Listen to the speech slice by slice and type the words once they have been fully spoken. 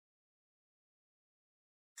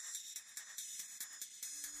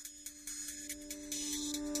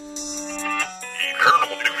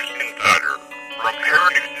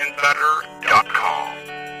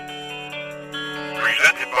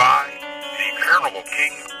Paranormal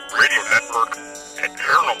King Radio Network at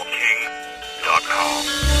ParanormalKing.com.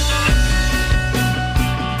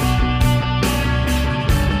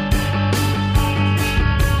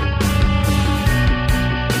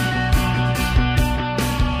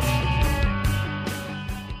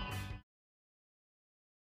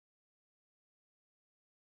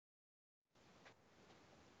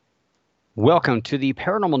 Welcome to the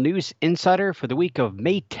Paranormal News Insider for the week of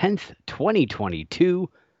May 10th, 2022,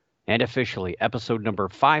 and officially episode number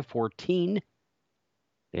 514.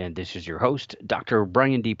 And this is your host, Dr.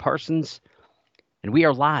 Brian D. Parsons, and we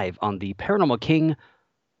are live on the Paranormal King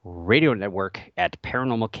Radio Network at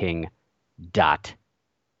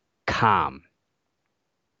ParanormalKing.com.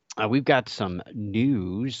 We've got some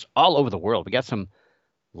news all over the world. We got some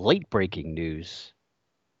late-breaking news.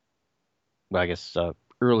 Well, I guess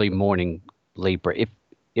early morning late break,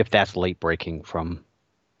 if that's late breaking from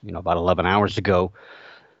about 11 hours ago.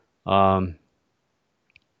 That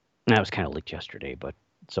was kind of late yesterday, but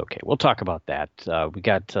it's okay. We'll talk about that. We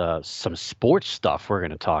got some sports stuff we're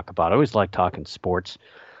going to talk about. I always like talking sports.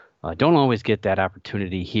 Don't always get that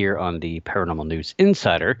opportunity here on the Paranormal News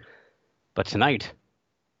Insider, but tonight,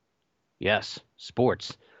 yes,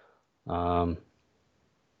 sports. Well,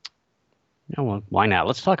 why not?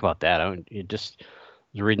 Let's talk about that. I just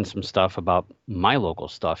was reading some stuff about my local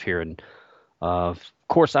stuff here. And of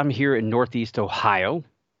course, I'm here in Northeast Ohio.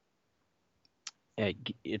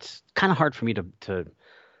 It's kind of hard for me to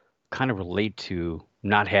kind of relate to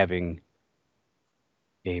not having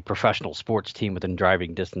a professional sports team within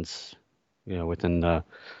driving distance, within a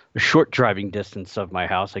short driving distance of my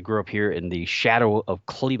house. I grew up here in the shadow of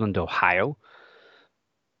Cleveland, Ohio.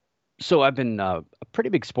 So I've been a pretty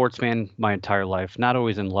big sports fan my entire life, not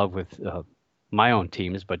always in love with my own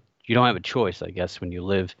teams, but you don't have a choice, I guess, when you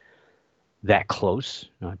live that close,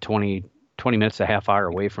 20 minutes, a half hour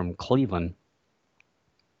away from Cleveland.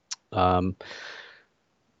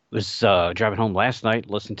 Was driving home last night,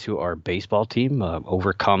 listened to our baseball team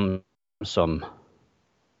overcome some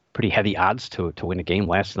pretty heavy odds to win a game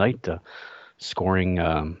last night,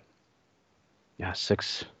 scoring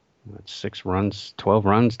 6 runs, 12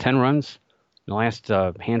 runs, 10 runs in the last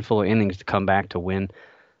handful of innings to come back to win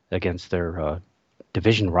against their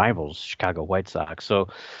division rivals, Chicago White Sox. So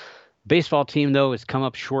baseball team, though, has come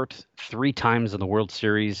up short 3 times in the World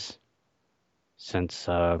Series since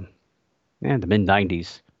the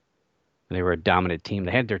mid-'90s. They were a dominant team.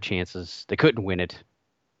 They had their chances. They couldn't win it.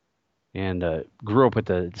 And grew up with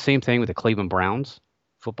the same thing with the Cleveland Browns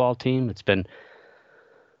football team. It's been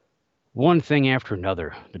one thing after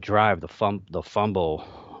another. The drive, the fumble,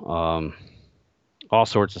 all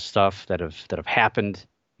sorts of stuff that have happened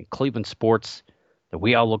in Cleveland sports that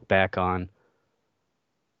we all look back on.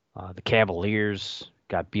 The Cavaliers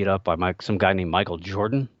got beat up by some guy named Michael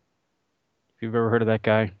Jordan. If you've ever heard of that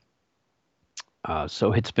guy.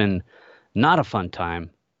 So it's been not a fun time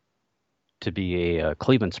to be a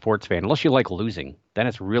Cleveland sports fan, unless you like losing. Then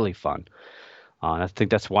it's really fun. I think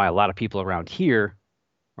that's why a lot of people around here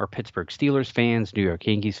are Pittsburgh Steelers fans, New York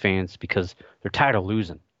Yankees fans, because they're tired of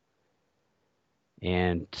losing.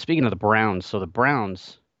 And speaking of the Browns, so the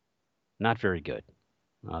Browns, not very good.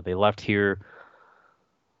 They left here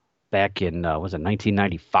back in,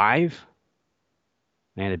 1995?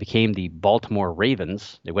 And it became the Baltimore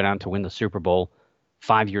Ravens. They went on to win the Super Bowl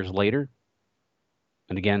 5 years later.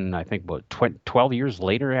 And again, I think, 12 years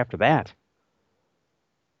later after that.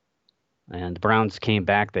 And the Browns came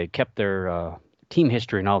back. They kept their team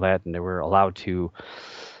history and all that, and they were allowed to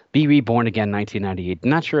be reborn again in 1998.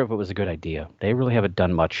 Not sure if it was a good idea. They really haven't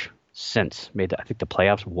done much since. Made, I think, the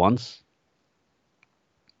playoffs once.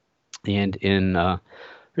 And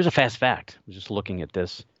here's a fast fact. I was just looking at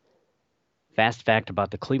this. Fast fact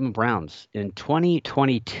about the Cleveland Browns. In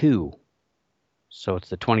 2022, so it's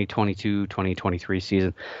the 2022-2023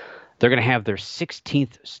 season, they're going to have their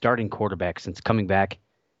 16th starting quarterback since coming back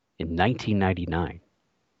in 1999.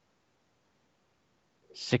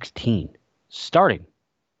 16 starting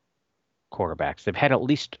quarterbacks. They've had at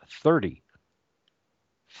least 30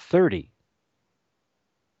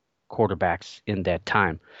 quarterbacks in that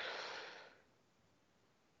time.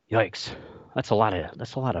 Yikes. That's a lot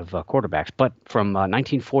of quarterbacks. But from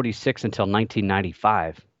 1946 until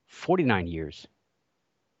 1995, 49 years,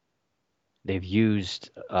 they've used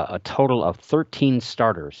a total of 13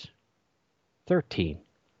 starters. 13.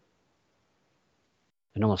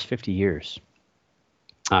 In almost 50 years.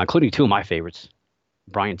 Including 2 of my favorites,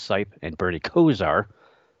 Brian Sipe and Bernie Kosar.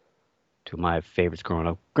 2 of my favorites growing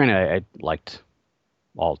up. Granted, I liked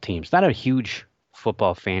all teams. Not a huge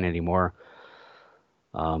football fan anymore.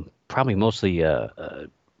 Probably mostly a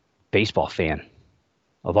baseball fan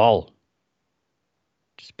of all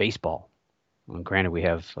Monsters baseball. Well, granted, we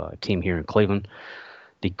have a team here in Cleveland,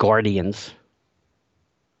 the Guardians,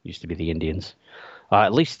 used to be the Indians.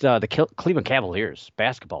 At least the Cleveland Cavaliers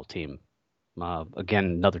basketball team. Again,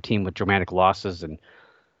 another team with dramatic losses and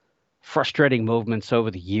frustrating movements over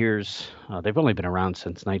the years. They've only been around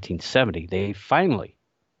since 1970. They finally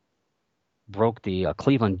broke the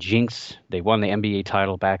Cleveland jinx. They won the NBA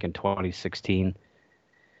title back in 2016.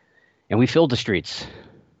 And we filled the streets.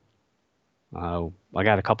 I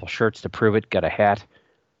got a couple shirts to prove it, got a hat.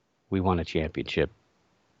 We won a championship.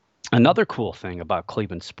 Another cool thing about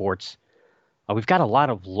Cleveland sports, we've got a lot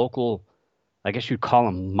of local, I guess you'd call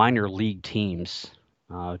them minor league teams.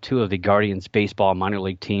 Two of the Guardians baseball minor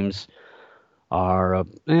league teams are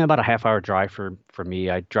about a half-hour drive for me.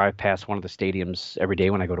 I drive past one of the stadiums every day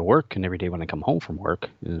when I go to work and every day when I come home from work.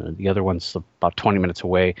 The other one's about 20 minutes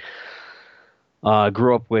away.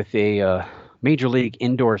 Grew up with a Major League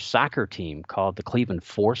indoor soccer team called the Cleveland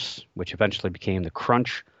Force, which eventually became the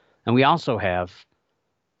Crunch. And we also have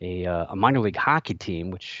a minor league hockey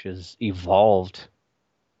team, which has evolved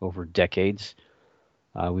over decades.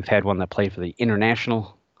 We've had one that played for the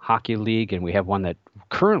International Hockey League, and we have one that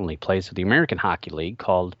currently plays for the American Hockey League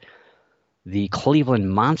called the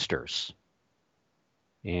Cleveland Monsters.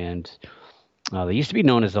 And they used to be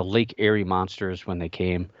known as the Lake Erie Monsters when they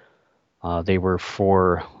came. They were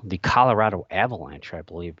for the Colorado Avalanche, I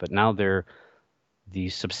believe, but now they're the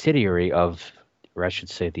subsidiary of, or I should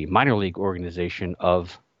say, the minor league organization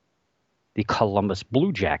of the Columbus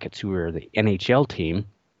Blue Jackets, who are the NHL team.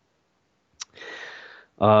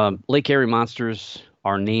 Lake Erie Monsters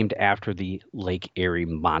are named after the Lake Erie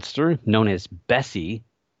Monster, known as Bessie,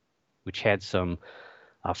 which had some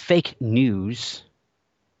fake news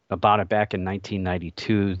about it back in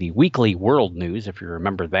 1992. The Weekly World News, if you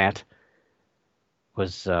remember that,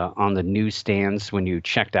 was on the newsstands when you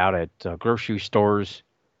checked out at grocery stores,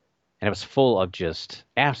 and it was full of just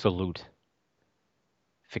absolute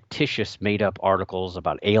fictitious made-up articles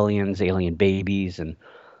about aliens, alien babies, and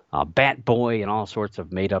Bat Boy, and all sorts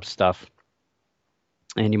of made-up stuff.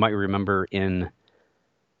 And you might remember in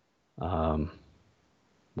what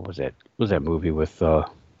was that? What was that movie with?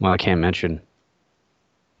 Well, I can't mention.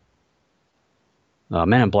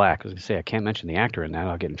 Men in Black. I was gonna say I can't mention the actor in that.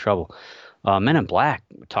 I'll get in trouble. Men in Black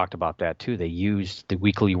talked about that too. They used the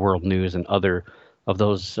Weekly World News and other of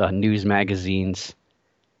those news magazines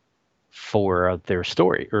for their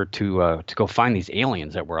story, or to go find these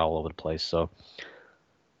aliens that were all over the place. So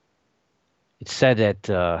it's said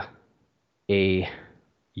that a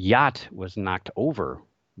yacht was knocked over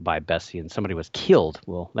by Bessie and somebody was killed.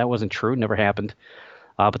 Well, that wasn't true. Never happened.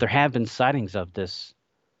 But there have been sightings of this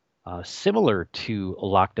similar to a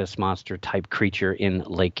Loch Ness Monster type creature in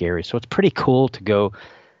Lake Erie. So it's pretty cool to go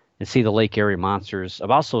and see the Lake Erie Monsters.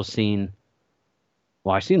 I've also seen,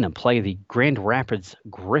 well, I've seen them play the Grand Rapids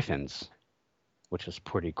Griffins, which is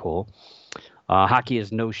pretty cool. Hockey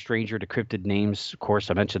is no stranger to cryptid names. Of course,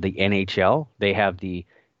 I mentioned the NHL. They have the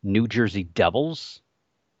New Jersey Devils,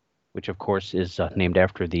 which of course is named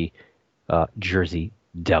after the Jersey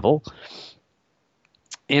Devil.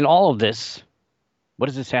 And all of this, what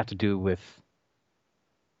does this have to do with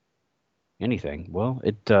anything? Well,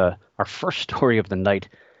 our first story of the night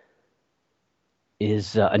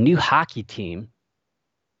is a new hockey team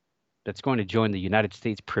that's going to join the United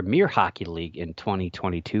States Premier Hockey League in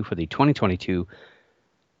 2022 for the 2022-2023,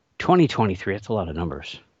 that's a lot of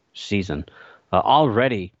numbers, season.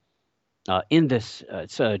 Already in this,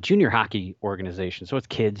 it's a junior hockey organization, so it's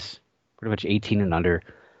kids, pretty much 18 and under.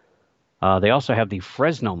 They also have the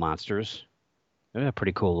Fresno Monsters. They're a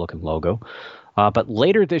pretty cool looking logo. But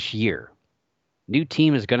later this year, new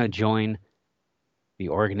team is going to join the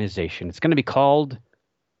organization. It's going to be called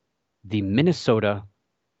the Minnesota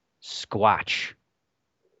Squatch.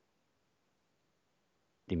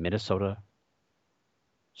 The Minnesota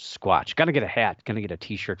Squatch. Got to get a hat. Going to get a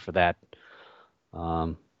T-shirt for that.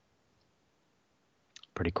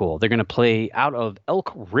 Pretty cool. They're going to play out of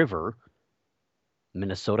Elk River,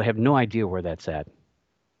 Minnesota. I have no idea where that's at.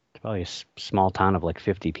 It's probably a small town of like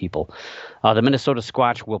 50 people. The Minnesota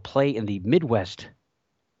Squatch will play in the Midwest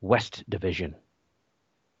West Division.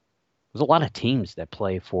 There's a lot of teams that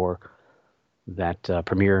play for that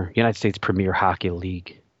United States Premier Hockey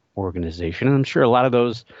League organization. And I'm sure a lot of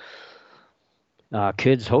those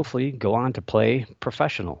kids hopefully go on to play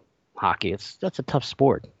professional hockey. That's a tough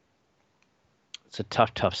sport. It's a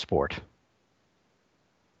tough sport.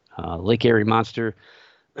 Lake Erie Monster,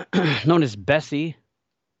 known as Bessie,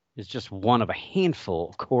 is just one of a handful,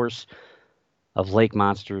 of course, of lake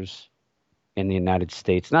monsters in the United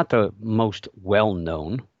States. Not the most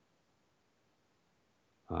well-known,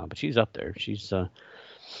 but she's up there. She's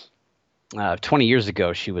 20 years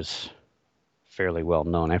ago, she was fairly well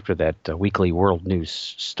known after that weekly world news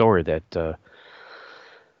story that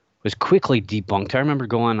was quickly debunked. I remember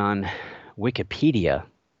going on Wikipedia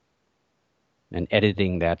and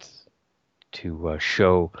editing that to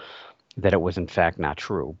show that it was in fact not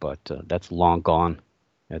true, but that's long gone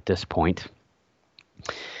at this point.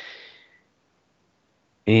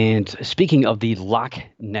 And speaking of the Loch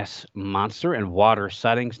Ness Monster and water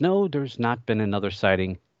sightings, no, there's not been another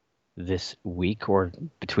sighting this week or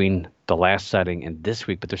between the last sighting and this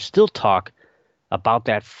week, but there's still talk about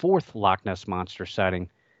that fourth Loch Ness Monster sighting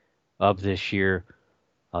of this year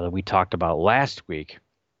that we talked about last week.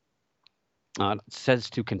 It says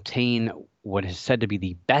to contain what is said to be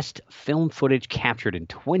the best film footage captured in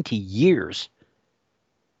 20 years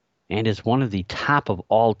and is one of the top of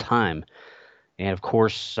all time. And of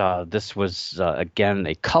course, this was, again,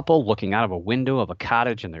 a couple looking out of a window of a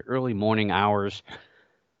cottage in the early morning hours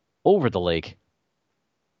over the lake.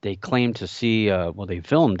 They claimed to see, they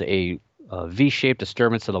filmed a V-shaped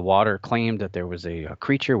disturbance of the water, claimed that there was a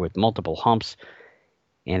creature with multiple humps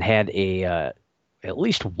and had at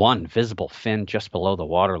least one visible fin just below the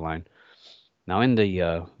waterline. Now, in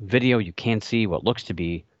the video, you can see what looks to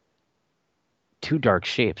be two dark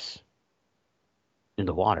shapes in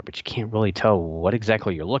the water, but you can't really tell what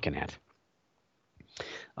exactly you're looking at.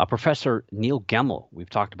 Professor Neil Gemmell, we've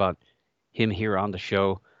talked about him here on the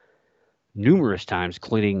show numerous times,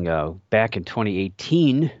 including back in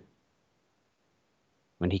 2018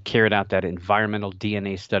 when he carried out that environmental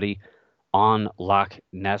DNA study on Loch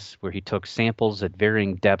Ness, where he took samples at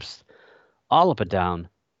varying depths all up and down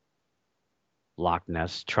Loch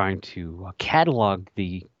Ness, trying to catalog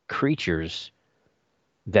the creatures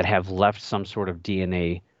that have left some sort of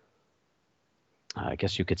DNA, I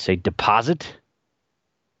guess you could say, deposit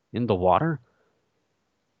in the water.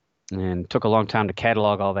 And took a long time to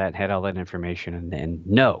catalog all that, had all that information, and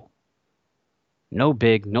no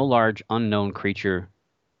large unknown creature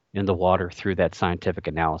in the water through that scientific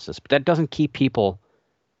analysis. But that doesn't keep people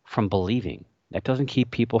from believing. That doesn't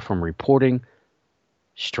keep people from reporting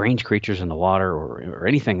strange creatures in the water or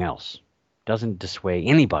anything else. Doesn't dissuade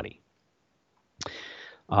anybody.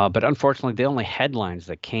 But unfortunately, the only headlines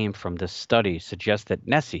that came from this study suggest that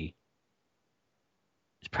Nessie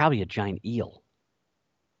is probably a giant eel,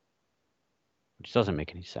 which doesn't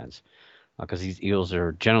make any sense because these eels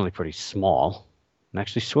are generally pretty small and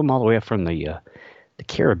actually swim all the way up from the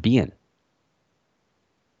Caribbean.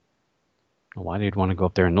 Why they'd want to go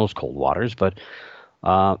up there in those cold waters, but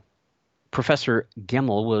Professor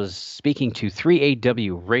Gemmell was speaking to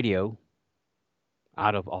 3AW Radio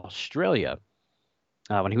out of Australia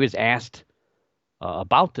when he was asked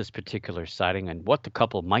about this particular sighting and what the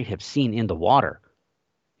couple might have seen in the water.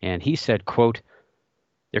 And he said, quote,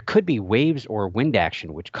 "There could be waves or wind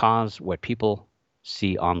action which cause what people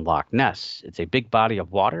see on Loch Ness. It's a big body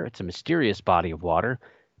of water. It's a mysterious body of water.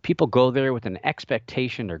 People go there with an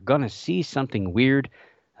expectation they're going to see something weird,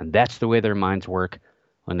 and that's the way their minds work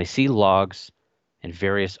when they see logs and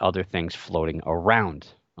various other things floating around,"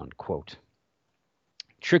 unquote.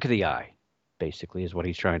 Trick of the eye, basically, is what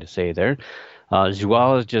he's trying to say there.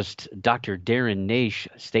 Zoologist Dr. Darren Naish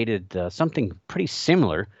stated something pretty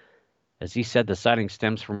similar, as he said the sighting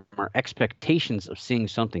stems from our expectations of seeing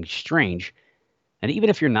something strange. And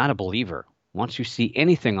even if you're not a believer, once you see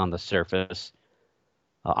anything on the surface,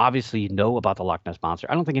 obviously you know about the Loch Ness Monster.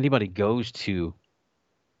 I don't think anybody goes to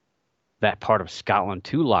that part of Scotland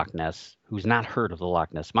to Loch Ness who's not heard of the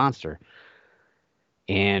Loch Ness Monster.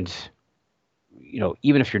 And, you know,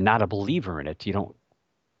 even if you're not a believer in it, you don't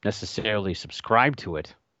necessarily subscribe to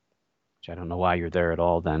it, which I don't know why you're there at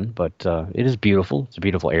all then, but it is beautiful. It's a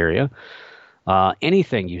beautiful area.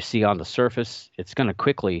 Anything you see on the surface, it's going to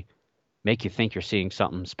quickly make you think you're seeing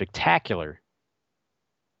something spectacular,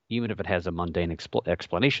 even if it has a mundane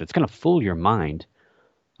explanation. It's going to fool your mind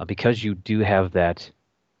because you do have that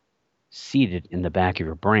seated in the back of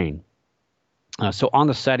your brain. So on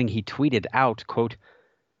the sighting, he tweeted out, quote,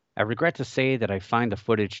 "I regret to say that I find the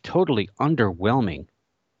footage totally underwhelming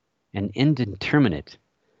and indeterminate.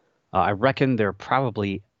 I reckon they're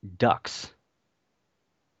probably ducks.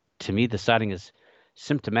 To me, the sighting is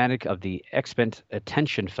symptomatic of the expect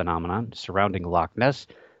attention phenomenon surrounding Loch Ness.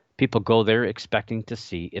 People go there expecting to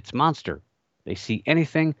see its monster. They see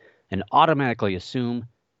anything and automatically assume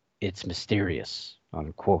it's mysterious,"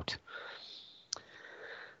 unquote.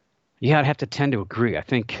 Yeah, I'd have to tend to agree. I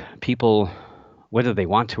think people, whether they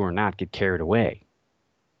want to or not, get carried away.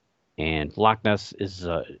 And Loch Ness is,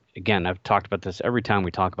 again, I've talked about this every time we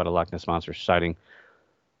talk about a Loch Ness Monster sighting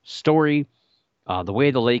story. The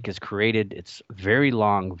way the lake is created, it's very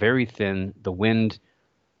long, very thin. The wind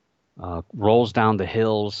rolls down the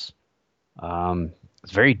hills.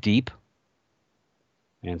 It's very deep,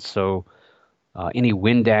 and so any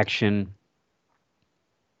wind action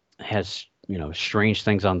has strange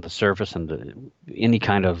things on the surface, and any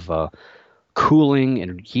kind of cooling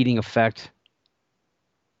and heating effect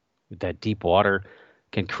with that deep water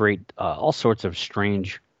can create all sorts of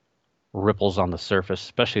strange ripples on the surface,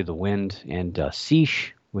 especially the wind, and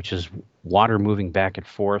seiche, which is water moving back and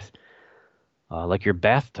forth, like your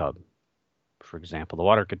bathtub, for example. The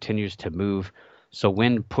water continues to move, so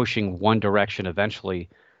wind pushing one direction eventually,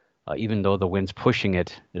 even though the wind's pushing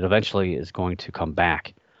it, it eventually is going to come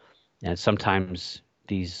back. And sometimes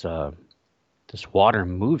this water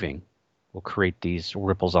moving will create these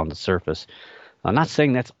ripples on the surface. I'm not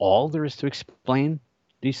saying that's all there is to explain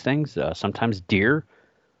these things. Sometimes deer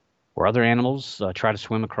or other animals try to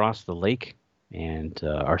swim across the lake and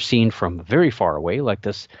are seen from very far away, like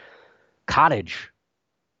this cottage,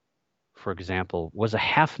 for example, was a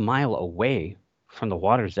half-mile away from the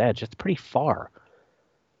water's edge. That's pretty far,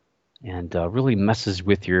 and really messes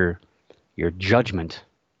with your judgment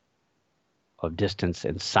of distance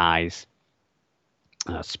and size,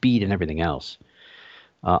 speed, and everything else.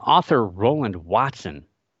 Author Roland Watson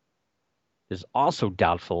is also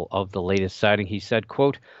doubtful of the latest sighting. He said,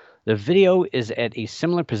 quote, "The video is at a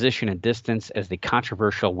similar position and distance as the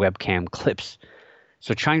controversial webcam clips,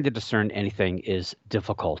 so trying to discern anything is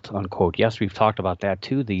difficult," unquote. Yes, we've talked about that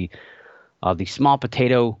too. The small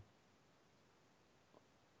potato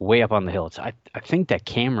way up on the hill. I think that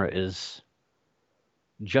camera is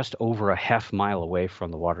just over a half-mile away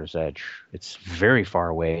from the water's edge. It's very far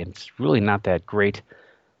away, and it's really not that great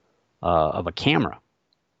of a camera.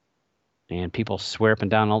 And people swear up and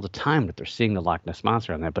down all the time that they're seeing the Loch Ness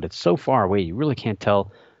Monster on that, but it's so far away you really can't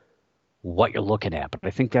tell what you're looking at. But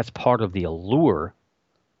I think that's part of the allure,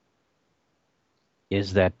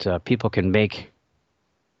 is that people can make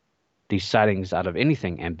these sightings out of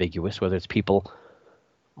anything ambiguous, whether it's people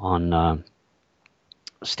on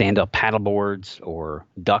stand-up paddleboards or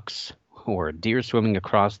ducks or deer swimming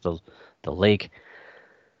across the lake.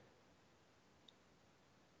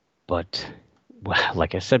 But well,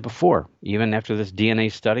 like I said before, even after this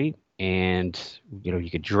DNA study, and you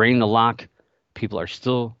could drain the loch, people are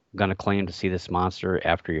still going to claim to see this monster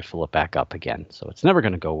after you fill it back up again. So it's never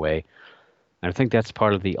going to go away. And I think that's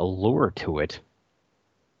part of the allure to it.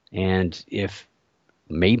 And if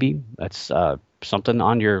maybe that's something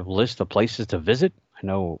on your list of places to visit, I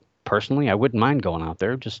know personally I wouldn't mind going out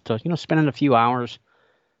there, just spending a few hours,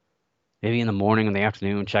 maybe in the morning and the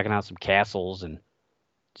afternoon, checking out some castles and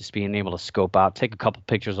just being able to scope out, take a couple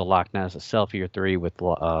pictures of Loch Ness, a selfie or three with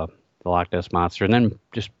the Loch Ness Monster, and then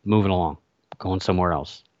just moving along, going somewhere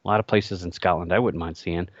else. A lot of places in Scotland I wouldn't mind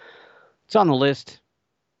seeing. It's on the list.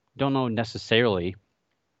 Don't know necessarily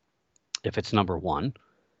if it's number one,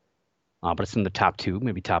 but it's in the top two,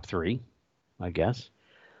 maybe top three, I guess.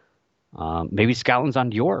 Maybe Scotland's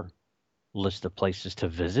on your list of places to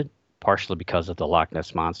visit, partially because of the Loch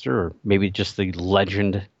Ness Monster, or maybe just the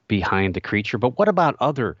legend behind the creature. But what about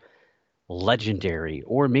other legendary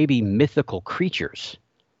or maybe mythical creatures?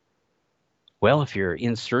 Well, if you're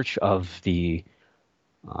in search of the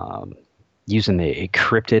using a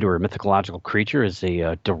cryptid or a mythological creature as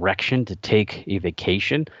a direction to take a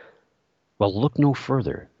vacation, well, look no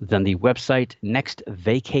further than the website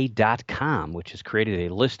nextvacay.com, which has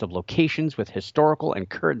created a list of locations with historical and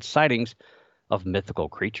current sightings of mythical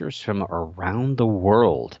creatures from around the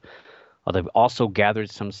world. They've also gathered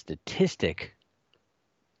some statistics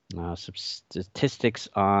on,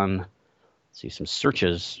 some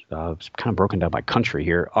searches, kind of broken down by country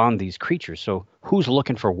here, on these creatures. So who's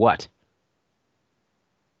looking for what,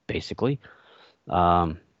 basically?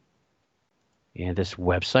 And this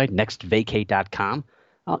website, nextvacay.com,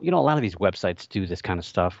 a lot of these websites do this kind of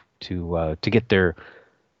stuff to get their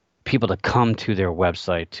people to come to their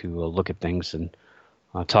website to look at things. And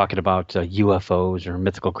talking about UFOs or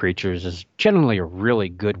mythical creatures is generally a really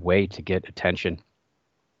good way to get attention,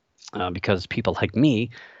 because people like me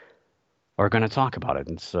are going to talk about it.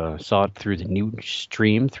 And saw it through the news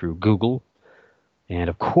stream, through Google. And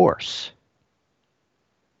of course,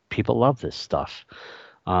 people love this stuff.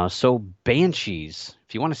 So banshees,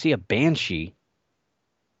 if you want to see a banshee,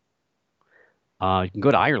 you can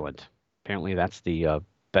go to Ireland. Apparently that's the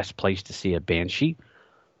best place to see a banshee.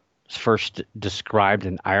 It's first described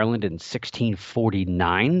in Ireland in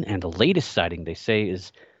 1649, and the latest sighting, they say,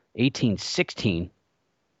 is 1816.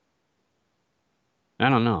 I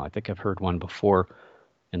don't know. I think I've heard one before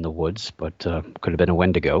in the woods, but could have been a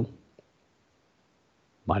Wendigo.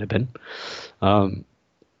 Might have been.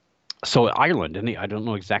 So Ireland, and I don't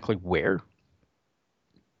know exactly where,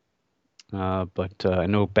 but I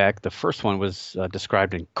know back the first one was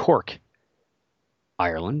described in Cork,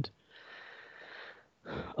 Ireland.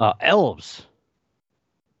 Elves.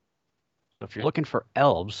 So if you're looking for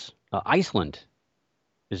elves, Iceland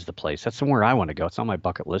is the place. That's somewhere I want to go. It's on my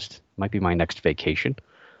bucket list. Might be my next vacation,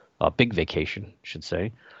 big vacation, I should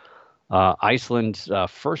say. Iceland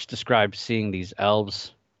first described seeing these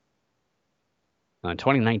elves in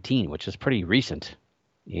 2019, which is pretty recent.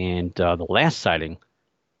 And the last sighting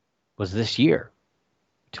was this year,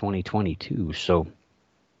 2022. So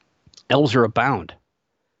elves are abound.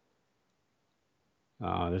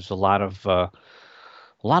 There's a lot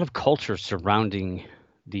of culture surrounding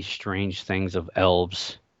these strange things of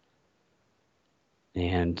elves,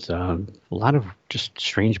 and a lot of just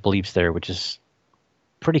strange beliefs there, which is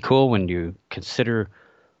pretty cool when you consider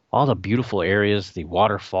all the beautiful areas, the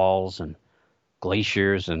waterfalls and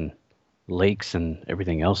glaciers and lakes and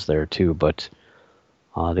everything else there too. But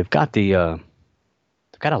they've got a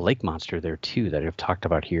lake monster there too that I've talked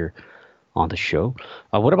about here on the show.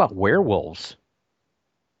 What about werewolves?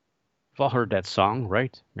 We've all heard that song,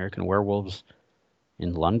 right? American Werewolves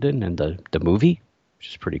in London and the movie, which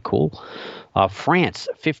is pretty cool. France,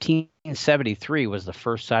 1573 was the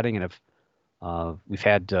first sighting, and we've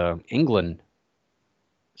had England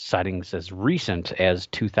sightings as recent as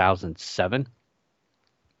 2007.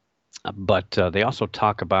 But they also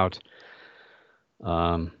talk about,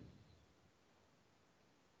 well,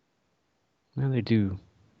 they do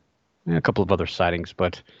a couple of other sightings,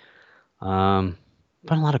 but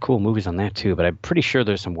been a lot of cool movies on that too. But I'm pretty sure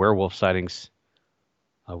there's some werewolf sightings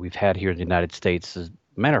we've had here in the United States. As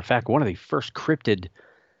a matter of fact, one of the first cryptid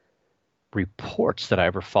reports that I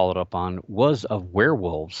ever followed up on was of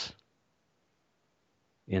werewolves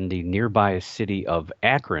in the nearby city of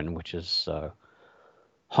Akron, which is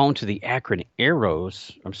home to the Akron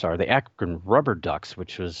Arrows. I'm sorry, the Akron Rubber Ducks,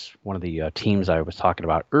 which was one of the teams I was talking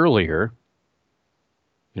about earlier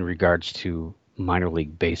in regards to minor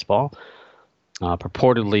league baseball.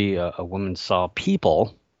 Purportedly, a woman saw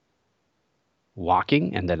people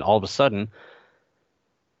walking, and then all of a sudden,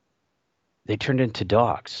 they turned into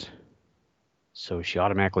dogs. So she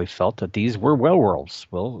automatically felt that these were werewolves.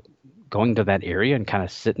 Well, going to that area and kind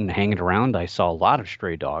of sitting, hanging around, I saw a lot of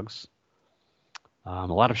stray dogs, a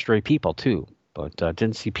lot of stray people too, but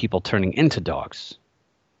didn't see people turning into dogs.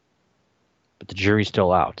 But the jury's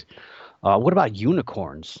still out. What about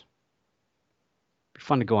unicorns? It'd be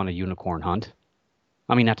fun to go on a unicorn hunt.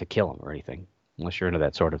 I mean, not to kill them or anything, unless you're into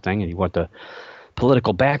that sort of thing and you want the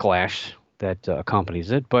political backlash that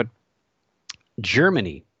accompanies it. But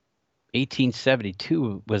Germany,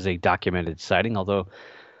 1872 was a documented sighting, although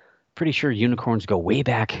pretty sure unicorns go way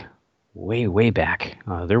back, way back.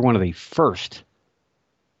 They're one of the first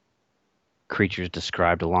creatures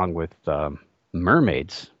described, along with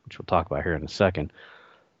mermaids, which we'll talk about here in a second.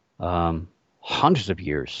 Hundreds of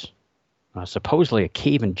years. Supposedly a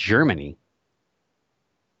cave in Germany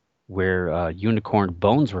where unicorn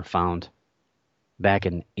bones were found back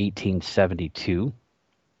in 1872.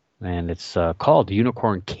 And it's called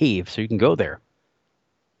Unicorn Cave, so you can go there.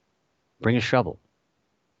 Bring a shovel.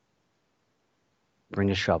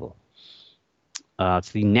 Bring a shovel.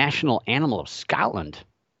 It's the national animal of Scotland.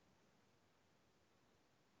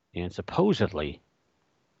 And supposedly,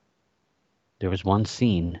 there was one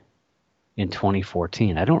seen in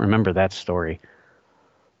 2014. I don't remember that story,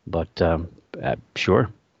 but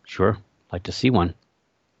sure, like to see one.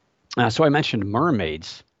 So I mentioned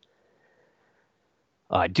mermaids.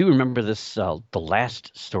 I do remember this, the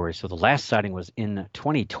last story. So the last sighting was in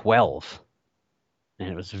 2012, and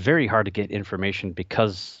it was very hard to get information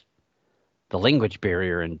because the language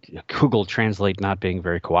barrier and Google Translate not being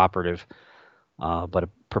very cooperative. But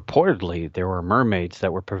purportedly, there were mermaids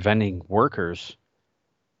that were preventing workers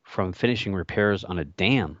from finishing repairs on a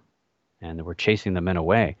dam, and they were chasing the men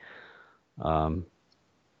away. And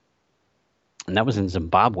that was in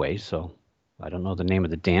Zimbabwe, so I don't know the name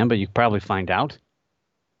of the dam, but you could probably find out.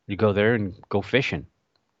 You go there and go fishing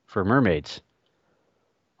for mermaids.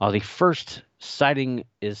 The first sighting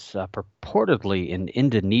is purportedly in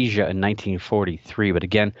Indonesia in 1943, but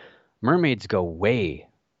again, mermaids go way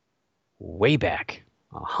back,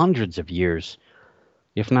 hundreds of years,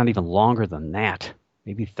 if not even longer than that,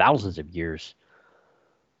 maybe thousands of years.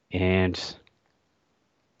 And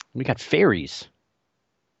we got fairies.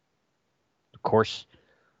 Of course,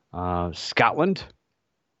 Scotland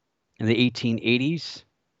in the 1880s,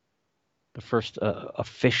 the first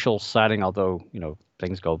official sighting, although,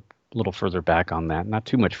 things go a little further back on that, not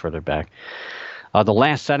too much further back. The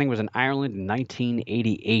last sighting was in Ireland in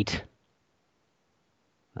 1988.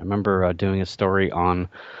 I remember doing a story on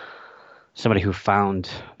somebody who found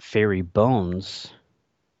fairy bones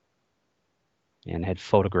and had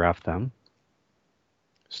photographed them.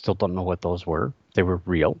 Still don't know what those were. They were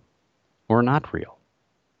real or not real.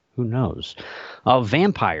 Who knows?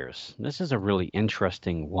 Vampires. This is a really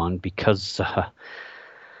interesting one because,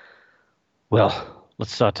 well,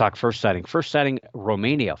 let's talk first sighting. First sighting,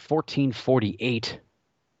 Romania, 1448. Of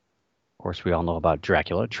course, we all know about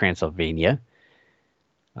Dracula, Transylvania.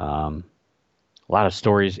 A lot of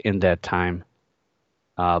stories in that time.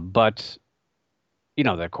 But,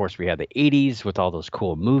 of course, we had the 80s with all those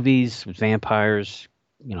cool movies with vampires,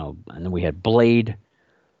 and then we had Blade,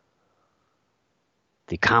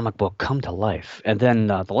 the comic book come to life. And then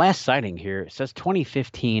the last sighting here, it says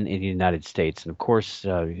 2015 in the United States. And of course,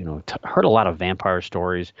 heard a lot of vampire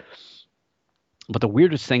stories. But the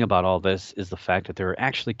weirdest thing about all this is the fact that there are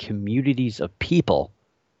actually communities of people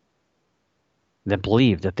that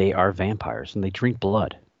believe that they are vampires and they drink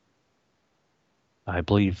blood. I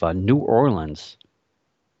believe New Orleans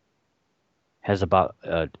has about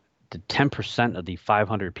the 10% of the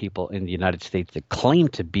 500 people in the United States that claim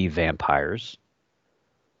to be vampires.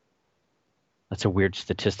 That's a weird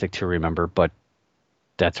statistic to remember, but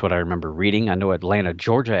that's what I remember reading. I know Atlanta,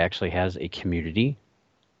 Georgia actually has a community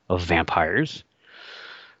of vampires.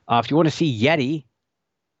 If you want to see Yeti,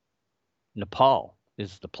 Nepal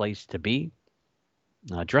is the place to be.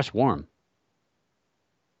 Dress warm.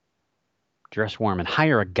 Dress warm and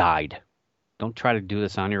hire a guide. Don't try to do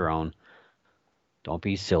this on your own. Don't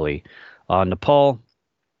be silly. Nepal,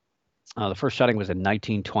 the first sighting was in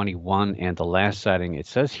 1921, and the last sighting, it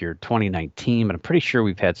says here, 2019, but I'm pretty sure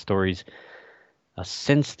we've had stories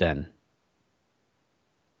since then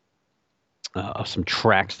of some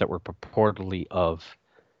tracks that were purportedly of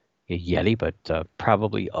a Yeti, but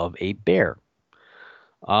probably of a bear.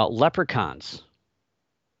 Leprechauns.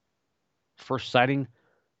 First sighting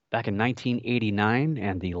back in 1989,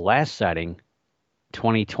 and the last sighting,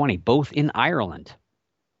 2020, both in Ireland.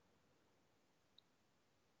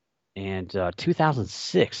 And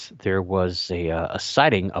 2006, there was a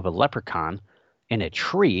sighting of a leprechaun in a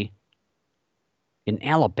tree in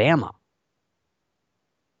Alabama.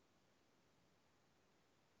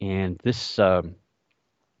 And this, I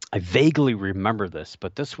vaguely remember this,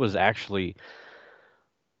 but this was actually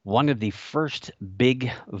one of the first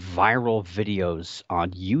big viral videos on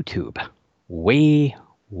YouTube way,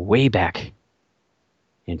 way back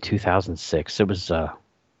in 2006. It was a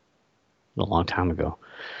long time ago.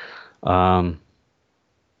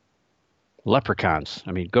 Leprechauns.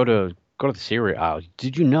 I mean, go to the cereal aisle.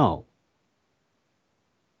 Did you know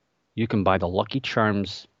you can buy the Lucky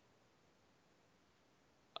Charms,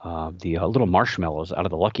 the little marshmallows out of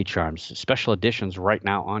the Lucky Charms, special editions right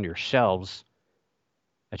now on your shelves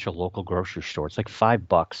at your local grocery store? It's like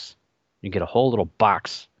 $5. You get a whole little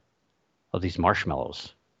box of these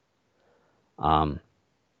marshmallows. I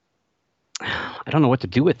don't know what to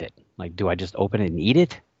do with it. Like, do I just open it and eat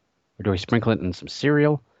it? Or do I sprinkle it in some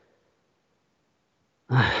cereal?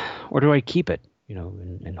 Or do I keep it,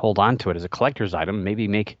 and hold on to it as a collector's item? Maybe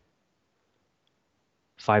make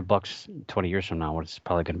 $5 20 years from now, what it's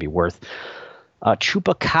probably going to be worth.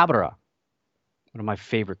 Chupacabra, one of my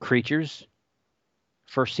favorite creatures.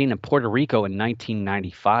 First seen in Puerto Rico in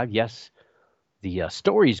 1995. Yes, the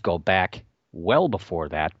stories go back well before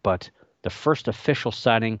that, but the first official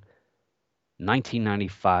sighting,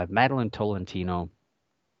 1995, Madeline Tolentino.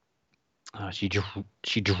 She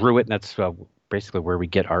drew it, and that's basically where we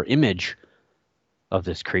get our image of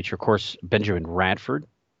this creature. Of course, Benjamin Radford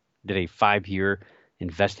did a 5-year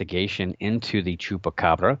investigation into the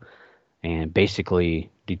Chupacabra and basically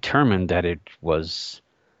determined that it was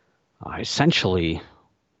essentially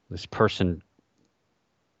this person,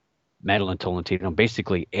 Madeline Tolentino,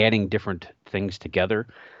 basically adding different things together.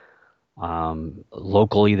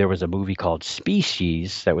 Locally, there was a movie called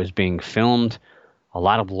Species that was being filmed. A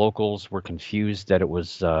lot of locals were confused that it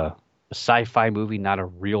was a sci-fi movie, not a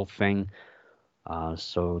real thing.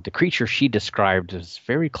 So the creature she described is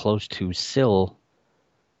very close to Syl,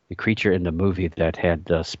 the creature in the movie that had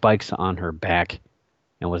spikes on her back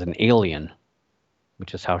and was an alien,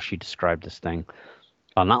 which is how she described this thing.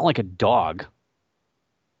 Not like a dog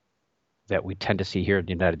that we tend to see here in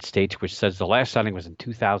the United States, which says the last sighting was in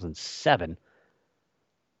 2007.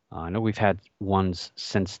 I know we've had ones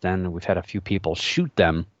since then. We've had a few people shoot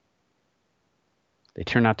them. They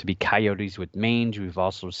turn out to be coyotes with mange. We've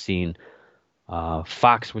also seen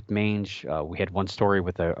fox with mange. We had one story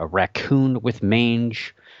with a raccoon with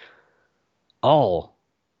mange. All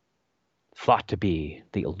thought to be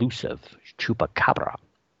the elusive Chupacabra.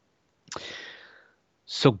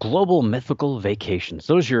 So global mythical vacations.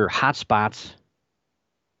 Those are your hot spots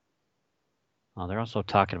They're also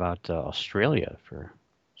talking about Australia for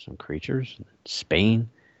some creatures, Spain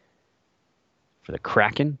for the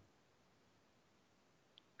kraken.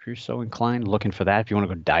 If you're so inclined, looking for that. If you want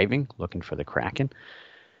to go diving, looking for the kraken.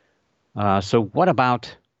 So what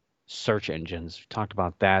about search engines? We talked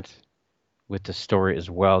about that with the story as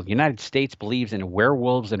well. The United States believes in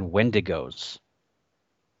werewolves and wendigos.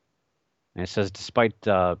 And it says despite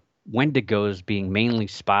wendigos being mainly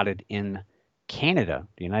spotted in Canada,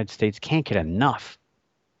 the United States can't get enough.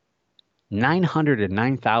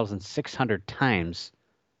 909,600 times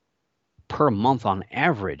per month on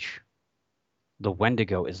average, the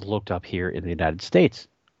wendigo is looked up here in the United States.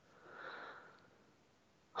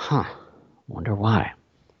 Huh. Wonder why.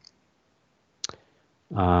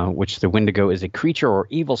 Which the wendigo is a creature or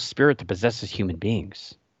evil spirit that possesses human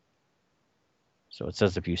beings. So it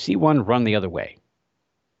says if you see one, run the other way.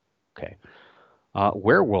 Okay.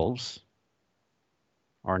 Werewolves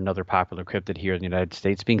are another popular cryptid here in the United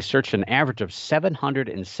States, being searched an average of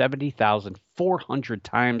 770,400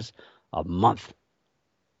 times a month.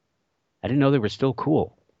 I didn't know they were still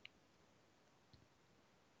cool.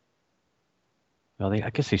 Well,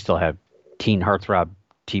 I guess they still have teen heartthrob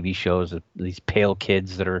TV shows, these pale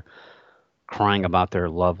kids that are crying about their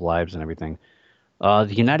love lives and everything. The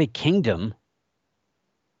United Kingdom,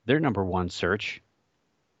 their number one search,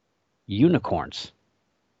 unicorns.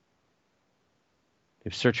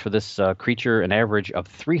 They've searched for this creature an average of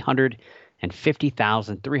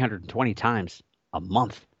 350,320 times a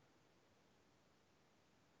month.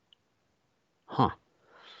 Huh.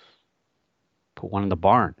 Put one in the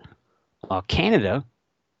barn. Canada,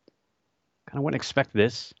 kind of wouldn't expect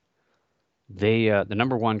this. They the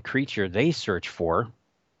number one creature they search for,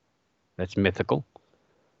 that's mythical,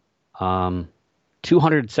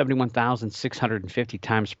 271,650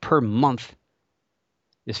 times per month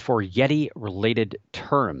is for Yeti-related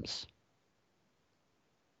terms.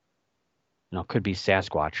 Now, it could be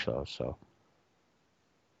Sasquatch, though, so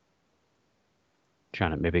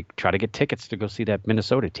trying to maybe try to get tickets to go see that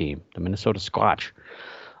Minnesota team, the Minnesota Squatch.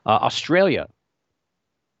 Australia,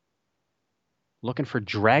 looking for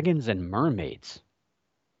dragons and mermaids.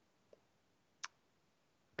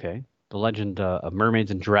 Okay, the legend of mermaids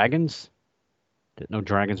and dragons. Didn't know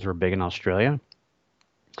dragons were big in Australia.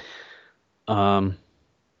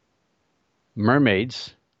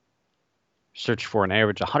 Mermaids search for an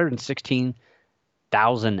average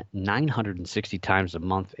 116,960 times a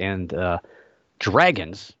month, and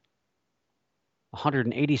dragons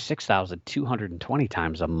 186,220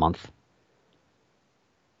 times a month.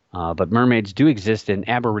 But mermaids do exist in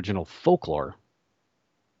Aboriginal folklore.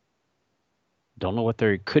 Don't know what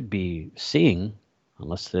they could be seeing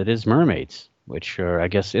unless it is mermaids, which are, I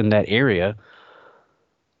guess, in that area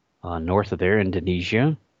north of there,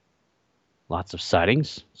 Indonesia. Lots of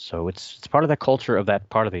sightings. So it's part of that culture of that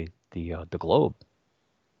part of the globe,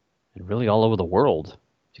 and really all over the world.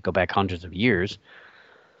 If you go back hundreds of years.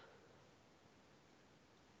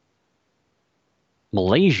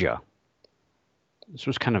 Malaysia. This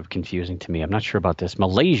was kind of confusing to me. I'm not sure about this.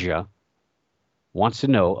 Malaysia wants to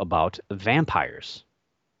know about vampires.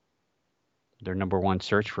 Their number one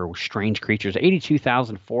search for strange creatures.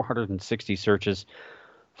 82,460 searches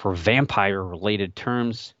for vampire-related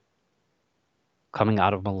terms coming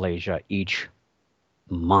out of Malaysia each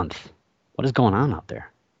month. What is going on out there?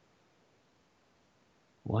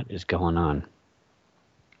 What is going on?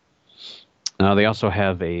 They also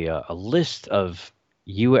have a list of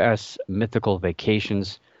U.S. mythical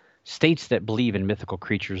vacations, states that believe in mythical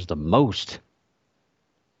creatures the most.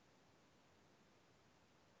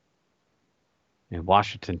 And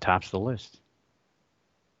Washington tops the list.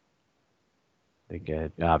 They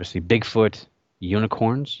get, obviously, Bigfoot,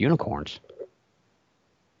 unicorns.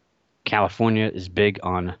 California is big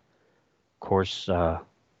on, of course,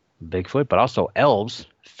 Bigfoot, but also elves,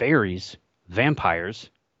 fairies, vampires.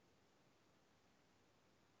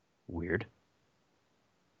 Weird.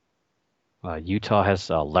 Utah has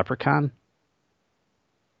a leprechaun.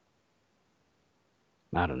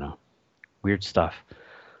 I don't know. Weird stuff.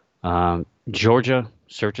 Georgia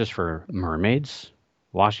searches for mermaids.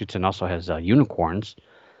 Washington also has unicorns.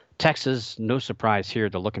 Texas, no surprise here,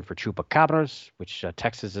 they're looking for chupacabras, which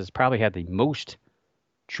Texas has probably had the most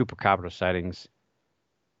chupacabra sightings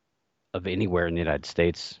of anywhere in the United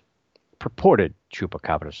States. Purported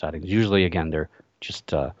chupacabra sightings. Usually, again, they're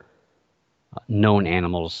just known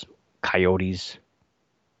animals, coyotes,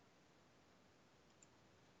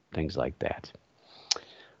 things like that.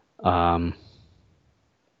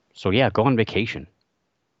 So yeah, go on vacation.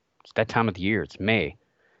 It's that time of the year. It's May.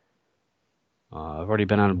 I've already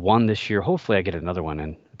been on one this year. Hopefully I get another one,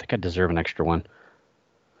 and I think I deserve an extra one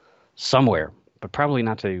somewhere. but probably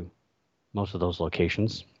not to most of those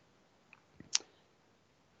locations.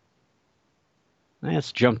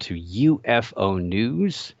 Let's jump to UFO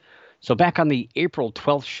news. So back on the April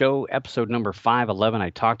 12th show, episode number 511, I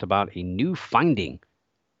talked about a new finding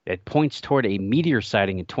that points toward a meteor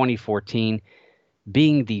sighting in 2014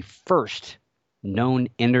 being the first known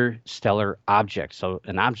interstellar object. So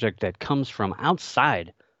an object that comes from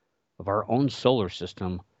outside of our own solar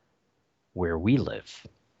system where we live.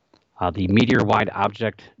 The meteor-wide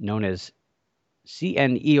object known as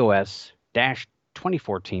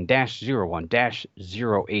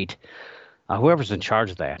CNEOS-2014-01-08. Whoever's in charge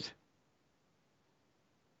of that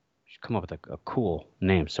should come up with a cool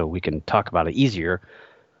name so we can talk about it easier.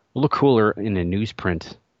 It'll look cooler in a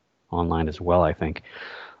newsprint online as well, I think.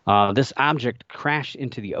 This object crashed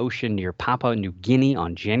into the ocean near Papua New Guinea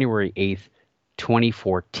on January 8th,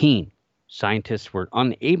 2014. Scientists were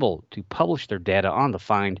unable to publish their data on the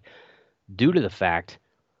find due to the fact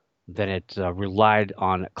that it relied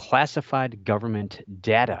on classified government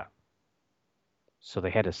data. So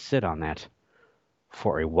they had to sit on that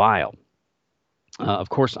for a while. Of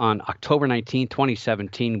course, on October 19,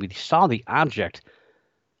 2017, we saw the object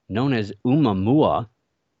known as Oumuamua,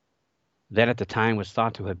 that at the time was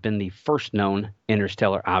thought to have been the first known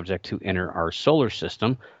interstellar object to enter our solar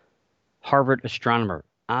system. Harvard astronomer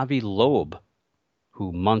Avi Loeb,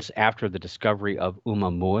 who months after the discovery of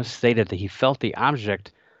Oumuamua stated that he felt the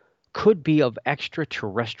object could be of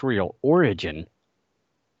extraterrestrial origin.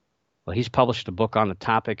 Well, he's published a book on the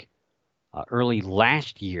topic early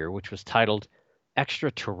last year, which was titled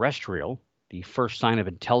Extraterrestrial, the First Sign of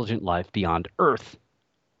Intelligent Life Beyond Earth.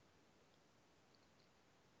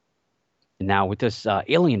 Now, with this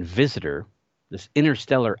alien visitor, this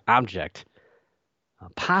interstellar object,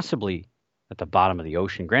 possibly at the bottom of the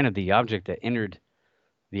ocean, granted the object that entered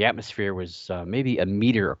the atmosphere was maybe a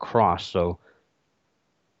meter across, so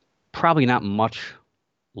probably not much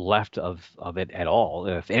left of it at all,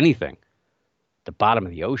 if anything, the bottom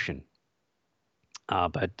of the ocean.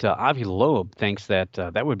 But Avi Loeb thinks that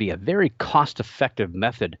that would be a very cost-effective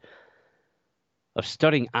method of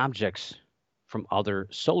studying objects from other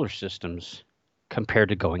solar systems compared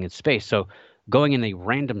to going in space. So going in a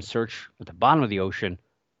random search at the bottom of the ocean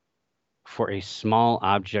for a small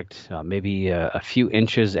object, maybe a few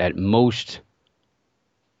inches at most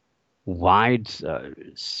wide,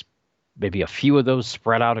 maybe a few of those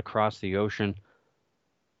spread out across the ocean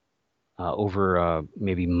over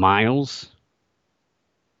maybe miles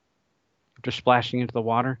after splashing into the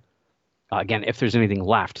water. Again, if there's anything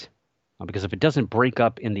left, because if it doesn't break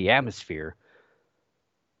up in the atmosphere,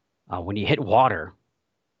 when you hit water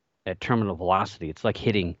at terminal velocity, it's like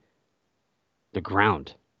hitting the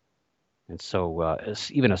ground. And so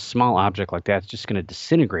even a small object like that is just going to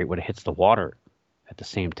disintegrate when it hits the water at the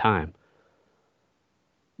same time.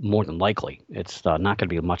 More than likely, it's not going to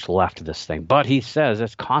be much left of this thing. But he says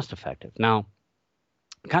it's cost effective. Now,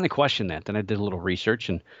 I kind of questioned that. Then I did a little research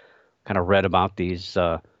and kind of read about these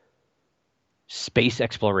space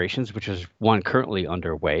explorations, which is one currently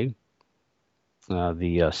underway.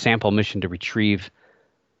 The sample mission to retrieve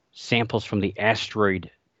samples from the asteroid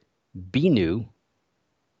Bennu,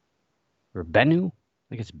 or Bennu? I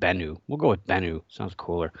think it's Bennu. We'll go with Bennu. Sounds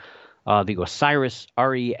cooler. The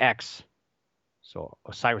OSIRIS-REx. So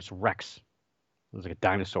OSIRIS-REx. It was like a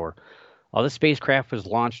dinosaur. This spacecraft was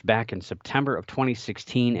launched back in September of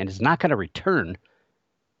 2016 and is not going to return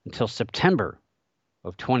until September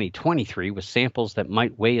of 2023 with samples that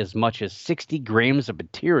might weigh as much as 60 grams of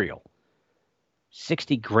material.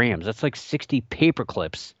 60 grams. That's like 60 paper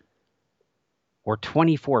clips or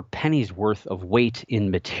 24 pennies worth of weight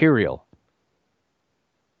in material.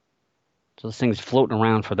 So this thing's floating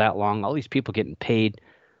around for that long. All these people getting paid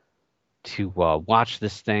to watch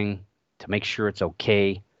this thing, to make sure it's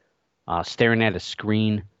okay, staring at a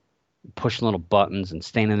screen, pushing little buttons and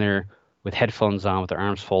standing there with headphones on with their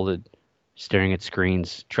arms folded, staring at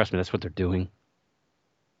screens. Trust me, that's what they're doing.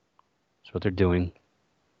 That's what they're doing.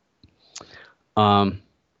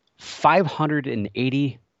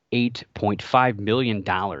 $588.5 million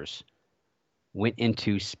went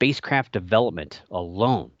into spacecraft development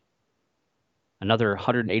alone. Another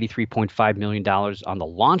 $183.5 million on the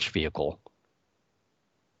launch vehicle,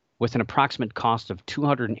 with an approximate cost of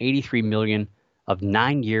 $283 million of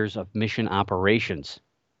 9 years of mission operations.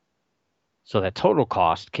 So that total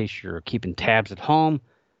cost, in case you're keeping tabs at home,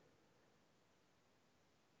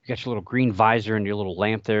 you got your little green visor and your little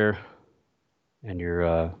lamp there, and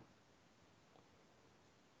your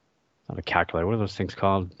not a calculator. What are those things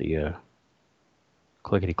called? The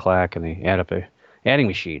clickety clack and the adding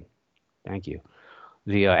machine. Thank you.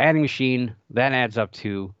 The adding machine that adds up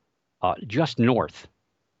to just north.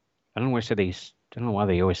 I don't know why I don't know why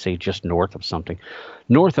they always say just north of something.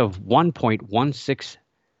 North of $1.16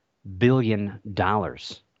 billion.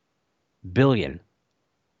 Billion.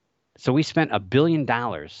 So we spent $1 billion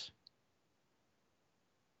to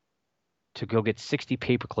go get 60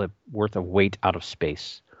 paperclip worth of weight out of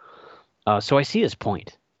space. So I see his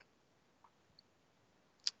point.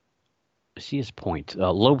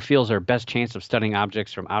 Loeb feels our best chance of studying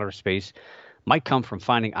objects from outer space might come from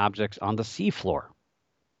finding objects on the seafloor,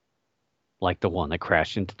 like the one that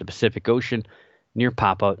crashed into the Pacific Ocean near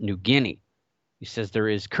Papua New Guinea. He says there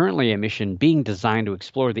is currently a mission being designed to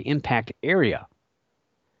explore the impact area.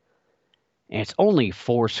 And it's only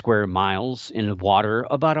 4 square miles in water,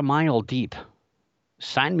 about a mile deep.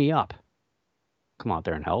 Sign me up. Come out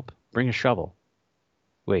there and help. Bring a shovel.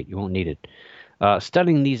 Wait, you won't need it.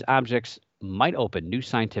 Studying these objects might open new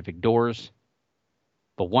scientific doors,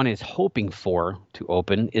 but one is hoping for to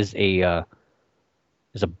open is a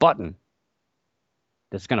button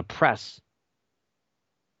that's going to press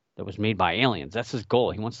that was made by aliens. That's his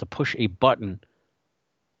goal. He wants to push a button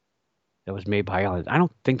that was made by aliens. I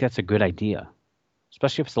don't think that's a good idea,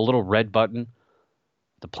 especially if it's a little red button,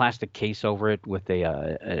 the plastic case over it with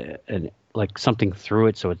like something through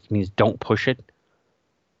it, so it means don't push it.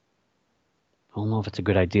 I don't know if it's a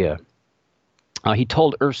good idea. He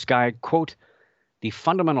told Earth Sky, quote, "The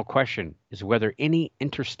fundamental question is whether any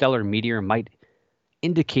interstellar meteor might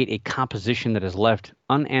indicate a composition that is left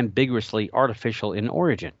unambiguously artificial in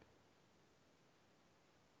origin.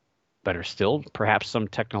 Better still, perhaps some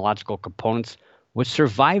technological components would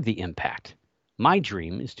survive the impact. My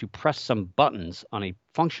dream is to press some buttons on a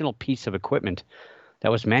functional piece of equipment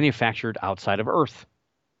that was manufactured outside of Earth.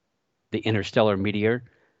 The interstellar meteor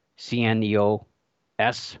CNEO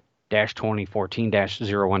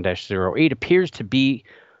S-2014-01-08 appears to be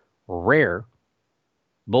rare,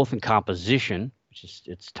 both in composition, which is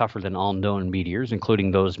it's tougher than all known meteors, including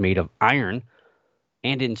those made of iron,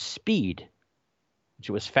 and in speed, which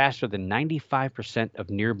was faster than 95% of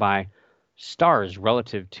nearby stars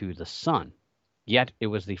relative to the sun. Yet it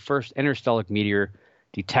was the first interstellar meteor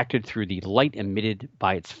detected through the light emitted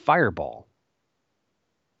by its fireball.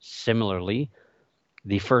 Similarly,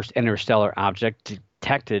 the first interstellar object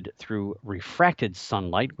detected through refracted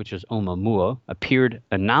sunlight, which is Oumuamua, appeared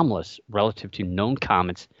anomalous relative to known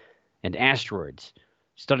comets and asteroids.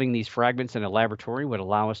 Studying these fragments in a laboratory would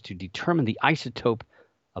allow us to determine the isotope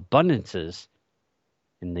abundances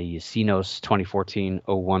in the CNOS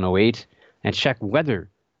 2014-01-08 and check whether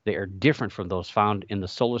they are different from those found in the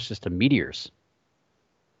solar system meteors.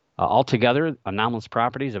 Altogether, anomalous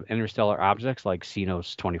properties of interstellar objects like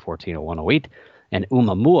CNOS 2014-01-08 and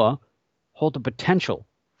Oumuamua hold the potential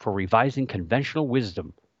for revising conventional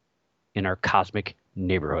wisdom in our cosmic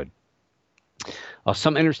neighborhood.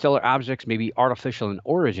 Some interstellar objects may be artificial in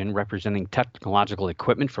origin, representing technological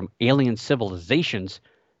equipment from alien civilizations,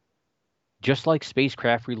 just like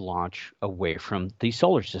spacecraft we launch away from the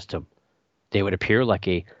solar system. They would appear like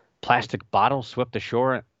a plastic bottle swept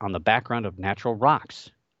ashore on the background of natural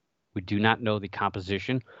rocks. We do not know the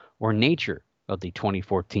composition or nature of the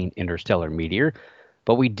 2014 interstellar meteor,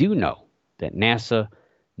 but we do know that NASA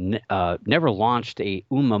never launched a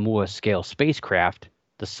Oumuamua-scale spacecraft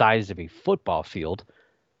the size of a football field.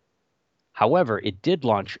 However, it did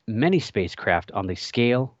launch many spacecraft on the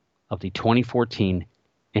scale of the 2014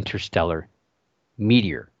 interstellar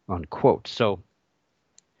meteor, unquote. So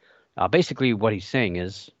basically what he's saying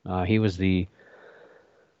is he was the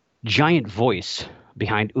giant voice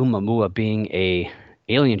behind Oumuamua being a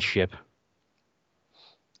alien ship.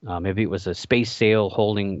 Maybe it was a space sail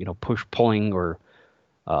holding, pulling, or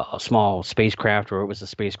a small spacecraft, or it was a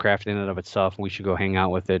spacecraft in and of itself. And we should go hang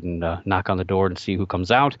out with it and knock on the door and see who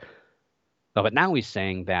comes out. But now he's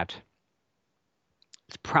saying that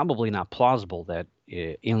it's probably not plausible that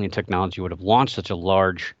alien technology would have launched such a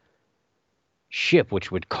large ship,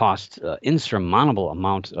 which would cost insurmountable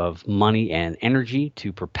amount of money and energy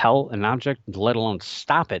to propel an object, let alone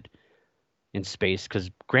stop it in space. Because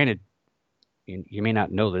granted, you may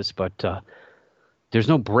not know this, but there's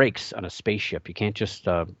no brakes on a spaceship. You can't just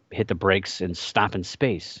hit the brakes and stop in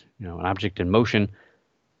space. An object in motion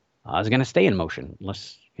is going to stay in motion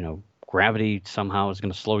unless, gravity somehow is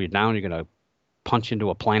going to slow you down. You're going to punch into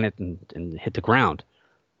a planet and hit the ground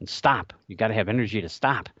and stop. You got to have energy to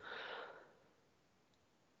stop.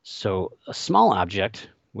 So a small object,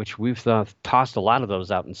 which we've tossed a lot of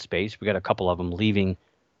those out in space. We got a couple of them leaving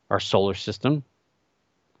our solar system.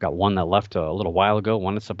 Got one that left a little while ago,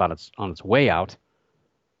 one that's on its way out.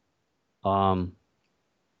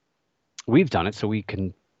 We've done it, so we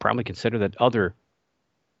can probably consider that other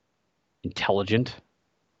intelligent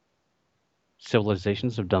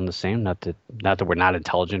civilizations have done the same. Not that we're not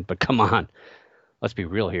intelligent, but come on, let's be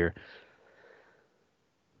real here.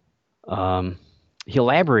 He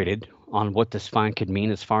elaborated on what this find could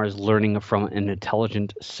mean as far as learning from an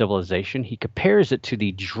intelligent civilization. He compares it to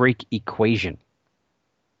the Drake equation.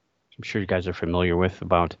 I'm sure you guys are familiar with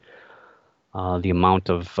about the amount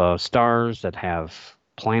of stars that have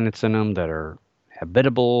planets in them that are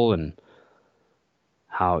habitable, and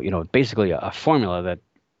how, basically a formula that,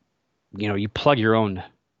 you plug your own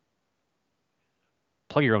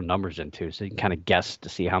numbers into, so you can kind of guess to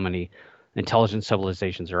see how many intelligent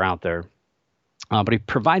civilizations are out there. But he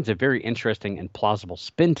provides a very interesting and plausible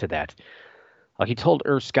spin to that. He told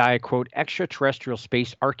Earth Sky, quote, extraterrestrial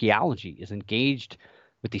space archaeology is engaged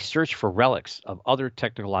with the search for relics of other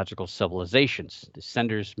technological civilizations. The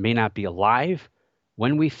senders may not be alive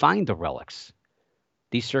when we find the relics.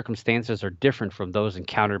 These circumstances are different from those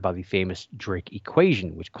encountered by the famous Drake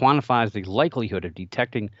equation, which quantifies the likelihood of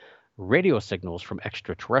detecting radio signals from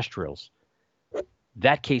extraterrestrials.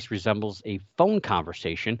 That case resembles a phone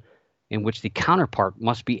conversation in which the counterpart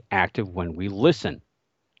must be active when we listen.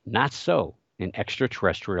 Not so in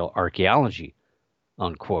extraterrestrial archaeology,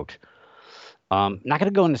 unquote. Not going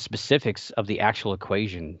to go into specifics of the actual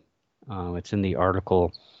equation. It's in the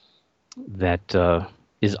article that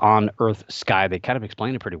is on Earth Sky. They kind of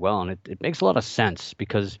explain it pretty well, and it makes a lot of sense,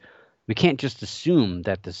 because we can't just assume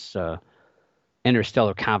that this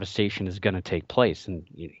interstellar conversation is going to take place, and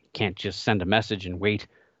you can't just send a message and wait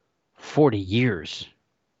 40 years,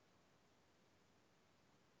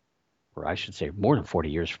 or I should say more than 40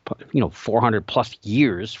 years, 400 plus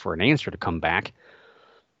years for an answer to come back.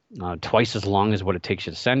 Twice as long as what it takes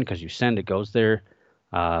you to send, because you send, it goes there.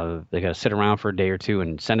 They got to sit around for a day or two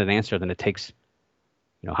and send an answer. Then it takes,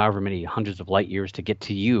 however many hundreds of light years to get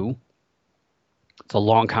to you. It's a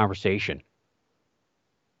long conversation.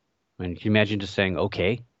 I mean, can you imagine just saying,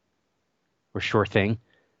 okay, or sure thing,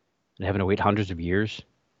 and having to wait hundreds of years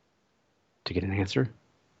to get an answer?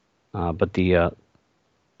 But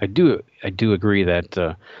I do agree that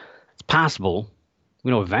it's possible,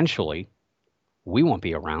 eventually we won't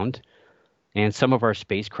be around, and some of our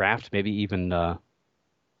spacecraft, maybe even a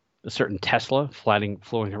certain Tesla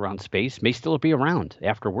floating around space, may still be around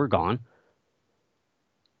after we're gone.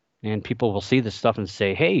 And people will see this stuff and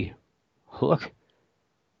say, hey, look,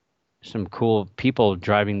 some cool people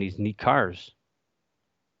driving these neat cars.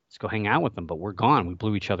 Let's go hang out with them. But we're gone. We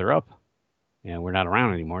blew each other up. And we're not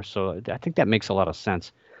around anymore. So I think that makes a lot of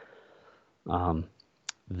sense,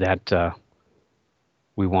 that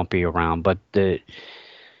we won't be around. But the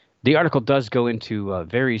article does go into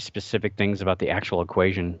very specific things about the actual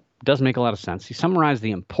equation. It does make a lot of sense. He summarized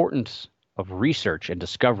the importance of research and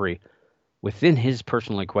discovery within his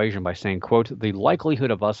personal equation by saying, quote, the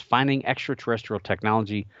likelihood of us finding extraterrestrial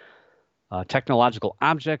technological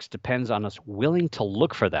objects depends on us willing to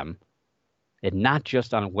look for them, and not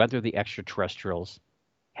just on whether the extraterrestrials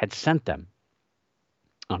had sent them,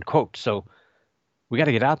 unquote. So we got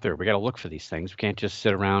to get out there. We got to look for these things. We can't just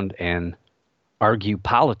sit around and argue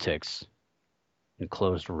politics in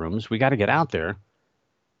closed rooms. We got to get out there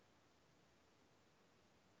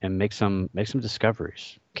and make some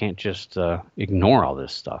discoveries. Can't just ignore all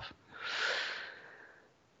this stuff.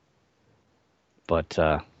 But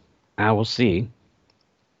I will see.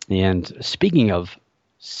 And speaking of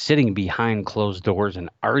sitting behind closed doors and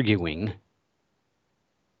arguing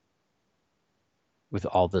with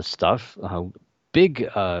all this stuff, big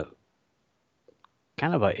kind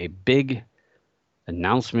of a big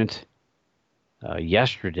announcement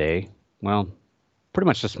yesterday. Well, pretty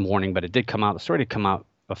much this morning, but it did come out. The story did come out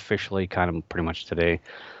officially kind of pretty much today.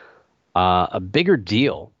 A bigger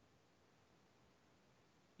deal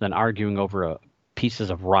than arguing over pieces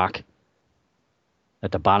of rock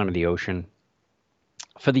at the bottom of the ocean.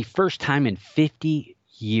 For the first time in 50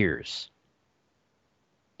 years,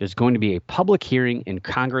 there's going to be a public hearing in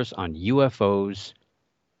Congress on UFOs,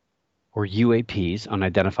 or UAPs,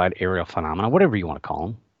 unidentified aerial phenomena, whatever you want to call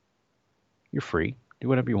them. You're free. Do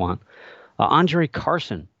whatever you want. Andre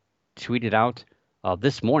Carson tweeted out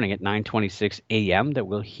this morning at 9:26 a.m.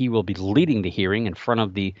 that he will be leading the hearing in front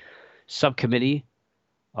of the subcommittee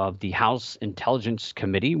of the House Intelligence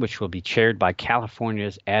Committee, which will be chaired by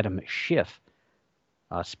California's Adam Schiff.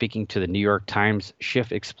 Speaking to the New York Times,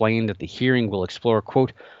 Schiff explained that the hearing will explore,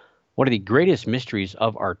 quote, one of the greatest mysteries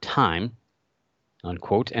of our time,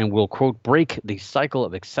 unquote, and will, quote, break the cycle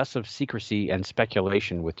of excessive secrecy and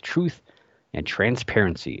speculation with truth and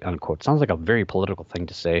transparency, unquote. Sounds like a very political thing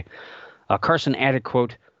to say. Carson added,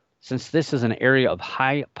 quote, since this is an area of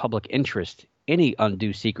high public interest, any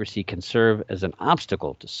undue secrecy can serve as an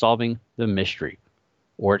obstacle to solving the mystery.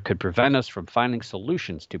 or it could prevent us from finding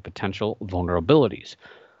solutions to potential vulnerabilities.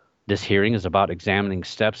 This hearing is about examining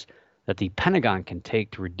steps that the Pentagon can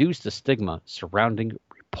take to reduce the stigma surrounding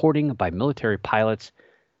reporting by military pilots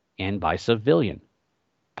and by civilian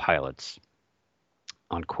pilots,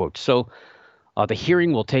 unquote. So the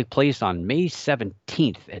hearing will take place on May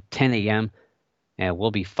 17th at 10 a.m. and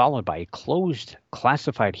will be followed by a closed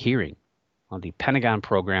classified hearing on the Pentagon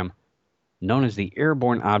program known as the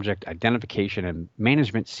Airborne Object Identification and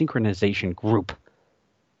Management Synchronization Group.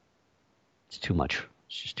 It's too much.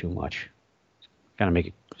 It's just too much. Got to make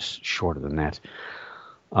it shorter than that.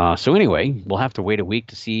 So anyway, we'll have to wait a week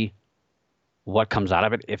to see what comes out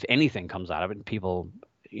of it, if anything comes out of it. People,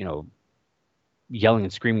 yelling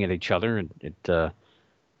and screaming at each other, and it are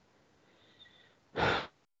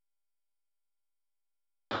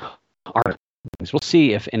things. We'll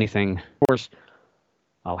see if anything. Of course,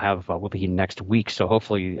 we'll be next week, so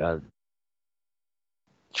hopefully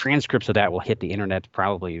transcripts of that will hit the internet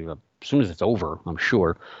probably as soon as it's over, I'm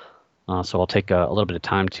sure. So I'll take a little bit of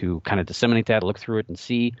time to kind of disseminate that, look through it, and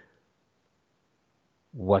see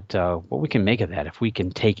what we can make of that. If we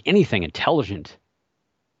can take anything intelligent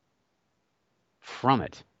from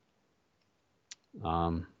it,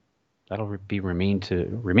 that'll remain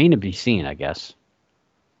to be seen, I guess.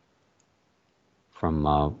 From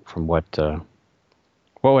what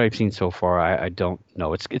I've seen so far, I don't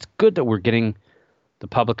know. It's good that we're getting the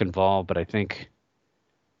public involved, but I think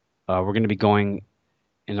we're going to be going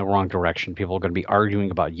in the wrong direction. People are going to be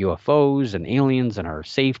arguing about UFOs and aliens and our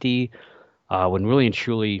safety, when really and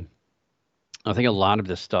truly, I think a lot of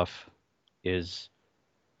this stuff is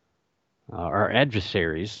our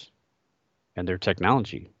adversaries and their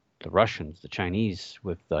technology. The Russians, the Chinese,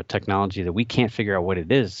 with technology that we can't figure out what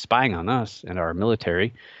it is, spying on us and our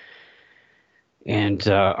military. And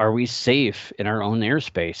are we safe in our own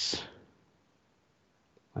airspace?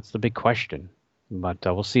 That's the big question. But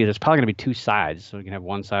we'll see. There's probably going to be two sides. So we can have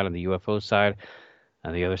one side on the UFO side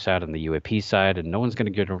and the other side on the UAP side, and no one's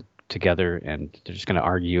going to get together, and they're just going to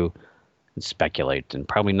argue and speculate, and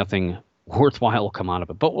probably nothing worthwhile will come out of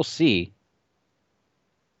it. But we'll see.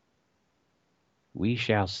 We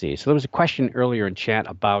shall see. So there was a question earlier in chat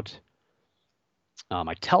about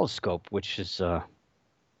my telescope, which is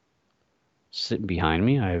sitting behind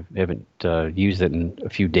me. I haven't used it in a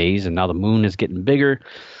few days, and now the moon is getting bigger.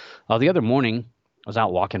 The other morning, I was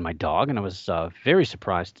out walking my dog, and I was very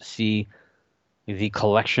surprised to see the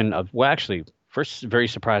collection of, well, actually, first very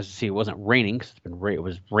surprised to see it wasn't raining, because it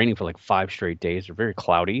was raining for like 5 straight days. They're very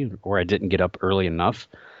cloudy, or I didn't get up early enough.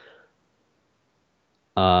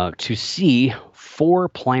 To see 4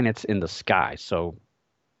 planets in the sky. So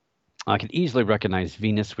I could easily recognize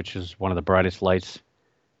Venus, which is one of the brightest lights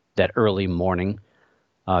that early morning.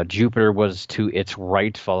 Jupiter was to its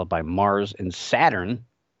right, followed by Mars and Saturn.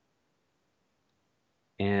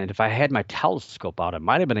 And if I had my telescope out, I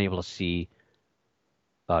might have been able to see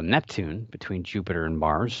Neptune between Jupiter and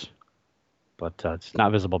Mars, but it's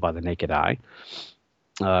not visible by the naked eye.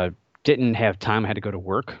 Didn't have time. I had to go to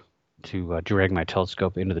work to drag my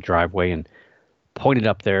telescope into the driveway and point it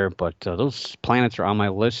up there, but those planets are on my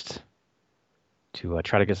list to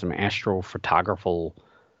try to get some astrophotographical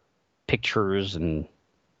pictures and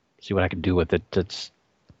see what I can do with it.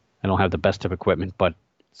 I don't have the best of equipment, but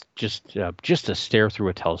just to stare through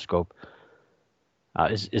a telescope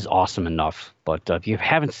is awesome enough. But if you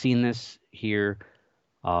haven't seen this here,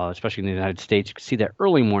 especially in the United States, you can see that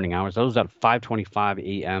early morning hours. Those at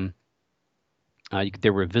 5:25 a.m. They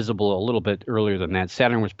were visible a little bit earlier than that.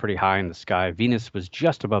 Saturn was pretty high in the sky. Venus was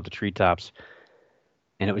just above the treetops,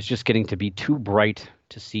 and it was just getting to be too bright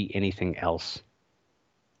to see anything else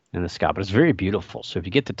in the sky. But it's very beautiful. So if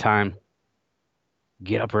you get the time,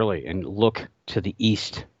 get up early and look to the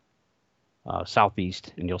east,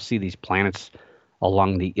 southeast, and you'll see these planets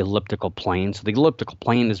along the elliptical plane. So the elliptical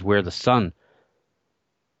plane is where the sun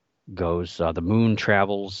goes. The moon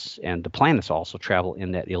travels, and the planets also travel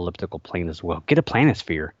in that elliptical plane as well. Get a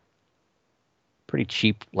planisphere. Pretty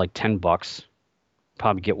cheap, like $10.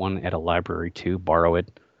 Probably get one at a library too. Borrow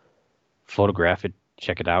it, photograph it,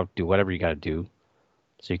 check it out, do whatever you got to do,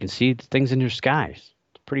 so you can see things in your skies.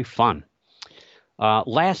 It's pretty fun.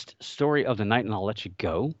 Last story of the night, and I'll let you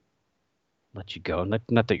go. Not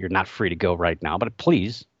that you're not free to go right now, but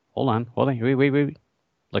please hold on. Wait.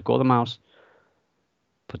 Let go of the mouse.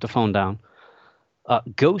 Put the phone down.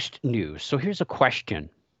 Ghost news. So here's a question.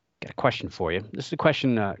 Got a question for you. This is a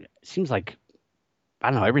question. It seems like,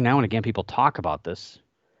 I don't know, every now and again people talk about this.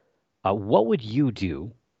 What would you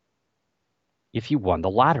do if you won the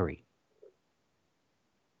lottery?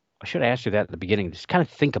 I should have asked you that at the beginning. Just kind of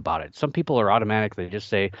think about it. Some people are automatically just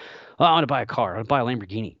say, "Oh, I want to buy a car. I want to buy a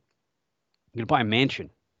Lamborghini. I'm going to buy a mansion."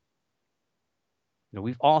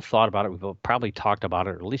 We've all thought about it. We've all probably talked about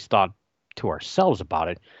it, or at least thought to ourselves about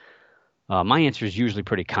it. My answer is usually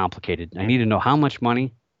pretty complicated. I need to know how much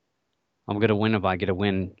money I'm going to win if I get a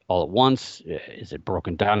win all at once. Is it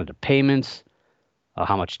broken down into payments?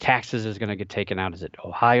 How much taxes is going to get taken out? Is it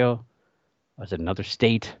Ohio? Is it another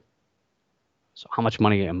state? So how much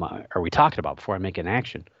money are we talking about before I make an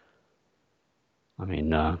action? I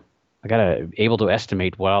mean, I got to be able to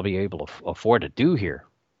estimate what I'll be able to afford to do here.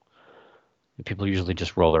 And people usually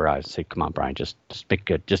just roll their eyes and say, "Come on, Brian, just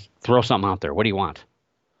just throw something out there. What do you want?"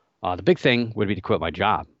 The big thing would be to quit my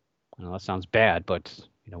job. I know that sounds bad, but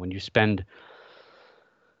when you spend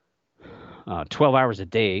 12 hours a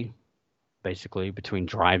day, basically between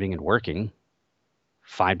driving and working,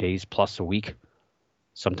 5 days plus a week,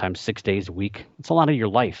 sometimes 6 days a week, it's a lot of your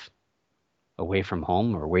life away from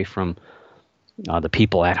home or away from the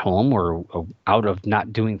people at home or out of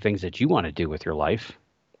not doing things that you want to do with your life.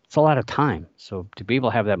 It's a lot of time. So to be able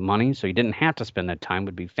to have that money so you didn't have to spend that time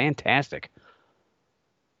would be fantastic.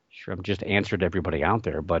 Sure, I've just answered everybody out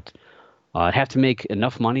there, but I'd have to make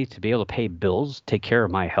enough money to be able to pay bills, take care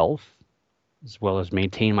of my health, as well as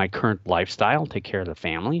maintain my current lifestyle, take care of the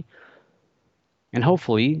family, and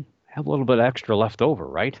hopefully have a little bit extra left over,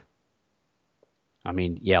 right? I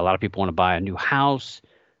mean, yeah, a lot of people want to buy a new house,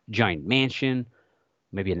 giant mansion,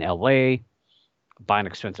 maybe in LA, buy an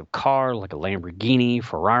expensive car like a Lamborghini,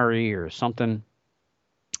 Ferrari, or something,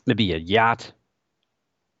 maybe a yacht.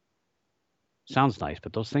 Sounds nice,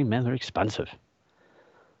 but those things, man, they're expensive.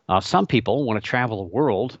 Some people want to travel the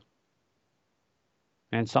world,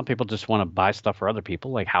 and some people just want to buy stuff for other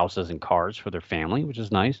people, like houses and cars for their family, which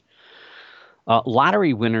is nice.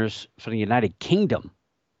 Lottery winners for the United Kingdom,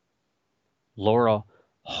 Laura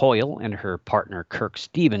Hoyle and her partner Kirk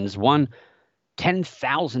Stevens, won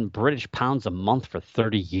 10,000 British pounds a month for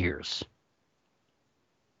 30 years.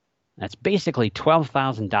 That's basically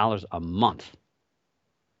 $12,000 a month,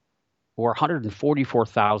 or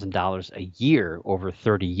 $144,000 a year over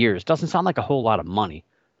 30 years. Doesn't sound like a whole lot of money.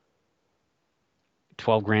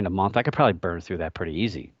 12 grand a month, I could probably burn through that pretty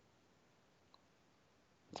easy.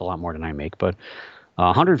 It's a lot more than I make, but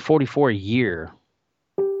 144 a year,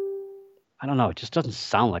 I don't know, it just doesn't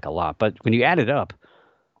sound like a lot. But when you add it up,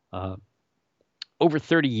 over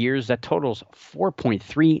 30 years, that totals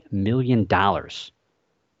 $4.3 million.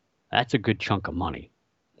 That's a good chunk of money.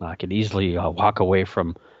 I could easily walk away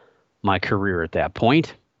from my career at that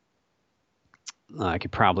point. I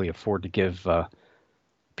could probably afford to give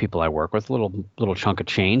people I work with a little chunk of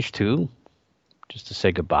change too, just to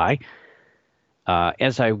say goodbye.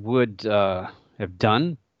 As I would have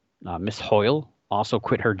done, Miss Hoyle also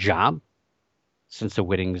quit her job since the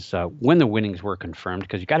winnings, when the winnings were confirmed,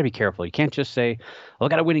 because you got to be careful. You can't just say, "Oh, I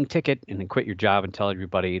got a winning ticket," and then quit your job and tell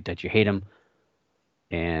everybody that you hate them,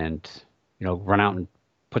 and run out and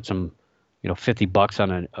put some $50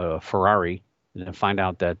 on a Ferrari, and then find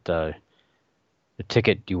out that the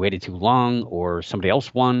ticket you waited too long or somebody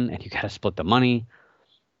else won, and you got to split the money.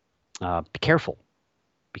 Be careful.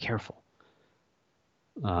 Be careful.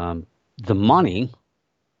 The money,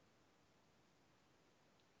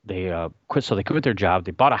 they quit their job.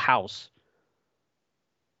 They bought a house.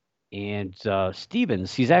 And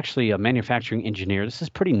Stevens, he's actually a manufacturing engineer. This is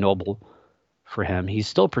pretty noble for him. He's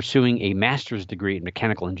still pursuing a master's degree in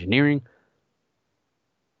mechanical engineering.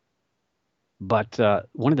 But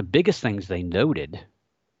one of the biggest things they noted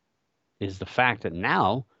is the fact that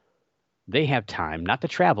now they have time not to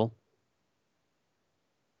travel,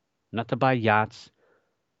 not to buy yachts,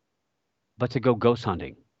 but to go ghost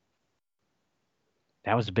hunting.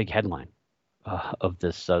 That was a big headline of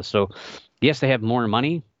this. So, yes, they have more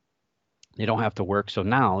money. They don't have to work. So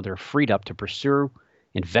now they're freed up to pursue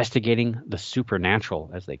investigating the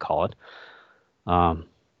supernatural, as they call it.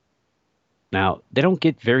 Now, they don't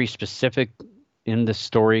get very specific in this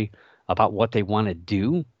story about what they want to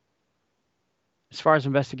do as far as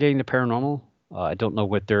investigating the paranormal. I don't know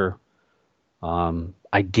what their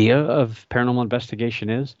idea of paranormal investigation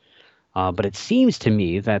is. But it seems to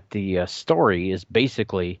me that the story is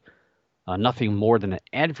basically nothing more than an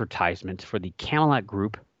advertisement for the Camelot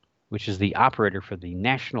Group, which is the operator for the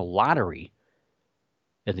National Lottery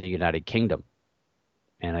in the United Kingdom.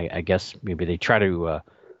 And I guess maybe they try to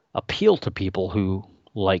appeal to people who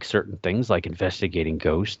like certain things, like investigating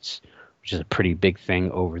ghosts, which is a pretty big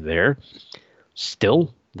thing over there.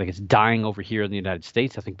 Still, I think it's dying over here in the United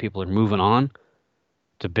States. I think people are moving on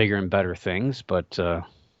to bigger and better things, but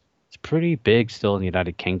it's pretty big still in the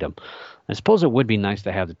United Kingdom. I suppose it would be nice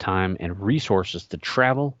to have the time and resources to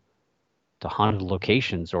travel to haunted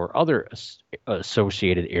locations or other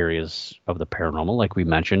associated areas of the paranormal, like we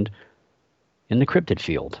mentioned, in the cryptid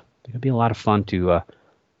field. It would be a lot of fun to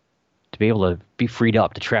be able to be freed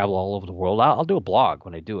up to travel all over the world. I'll do a blog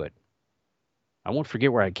when I do it. I won't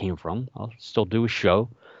forget where I came from. I'll still do a show.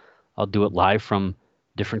 I'll do it live from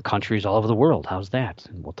different countries all over the world. How's that?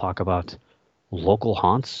 And we'll talk about local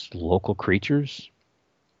haunts, local creatures,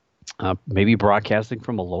 maybe broadcasting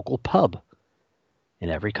from a local pub in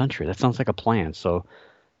every country. That sounds like a plan. So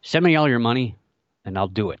send me all your money and I'll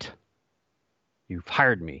do it. You've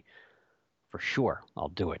hired me. For sure, I'll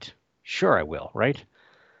do it. Sure, I will, right?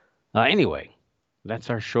 Anyway, that's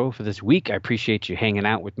our show for this week. I appreciate you hanging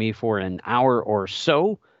out with me for an hour or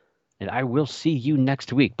so, and I will see you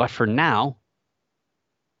next week. But for now,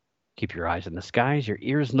 keep your eyes in the skies, your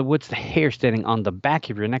ears in the woods, the hair standing on the back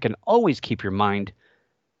of your neck, and always keep your mind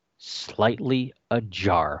slightly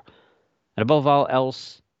ajar. And above all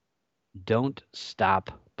else, don't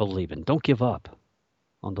stop believing. Don't give up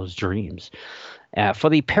on those dreams. For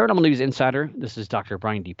the Paranormal News Insider, this is Dr.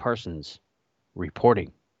 Brian D. Parsons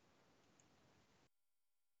reporting.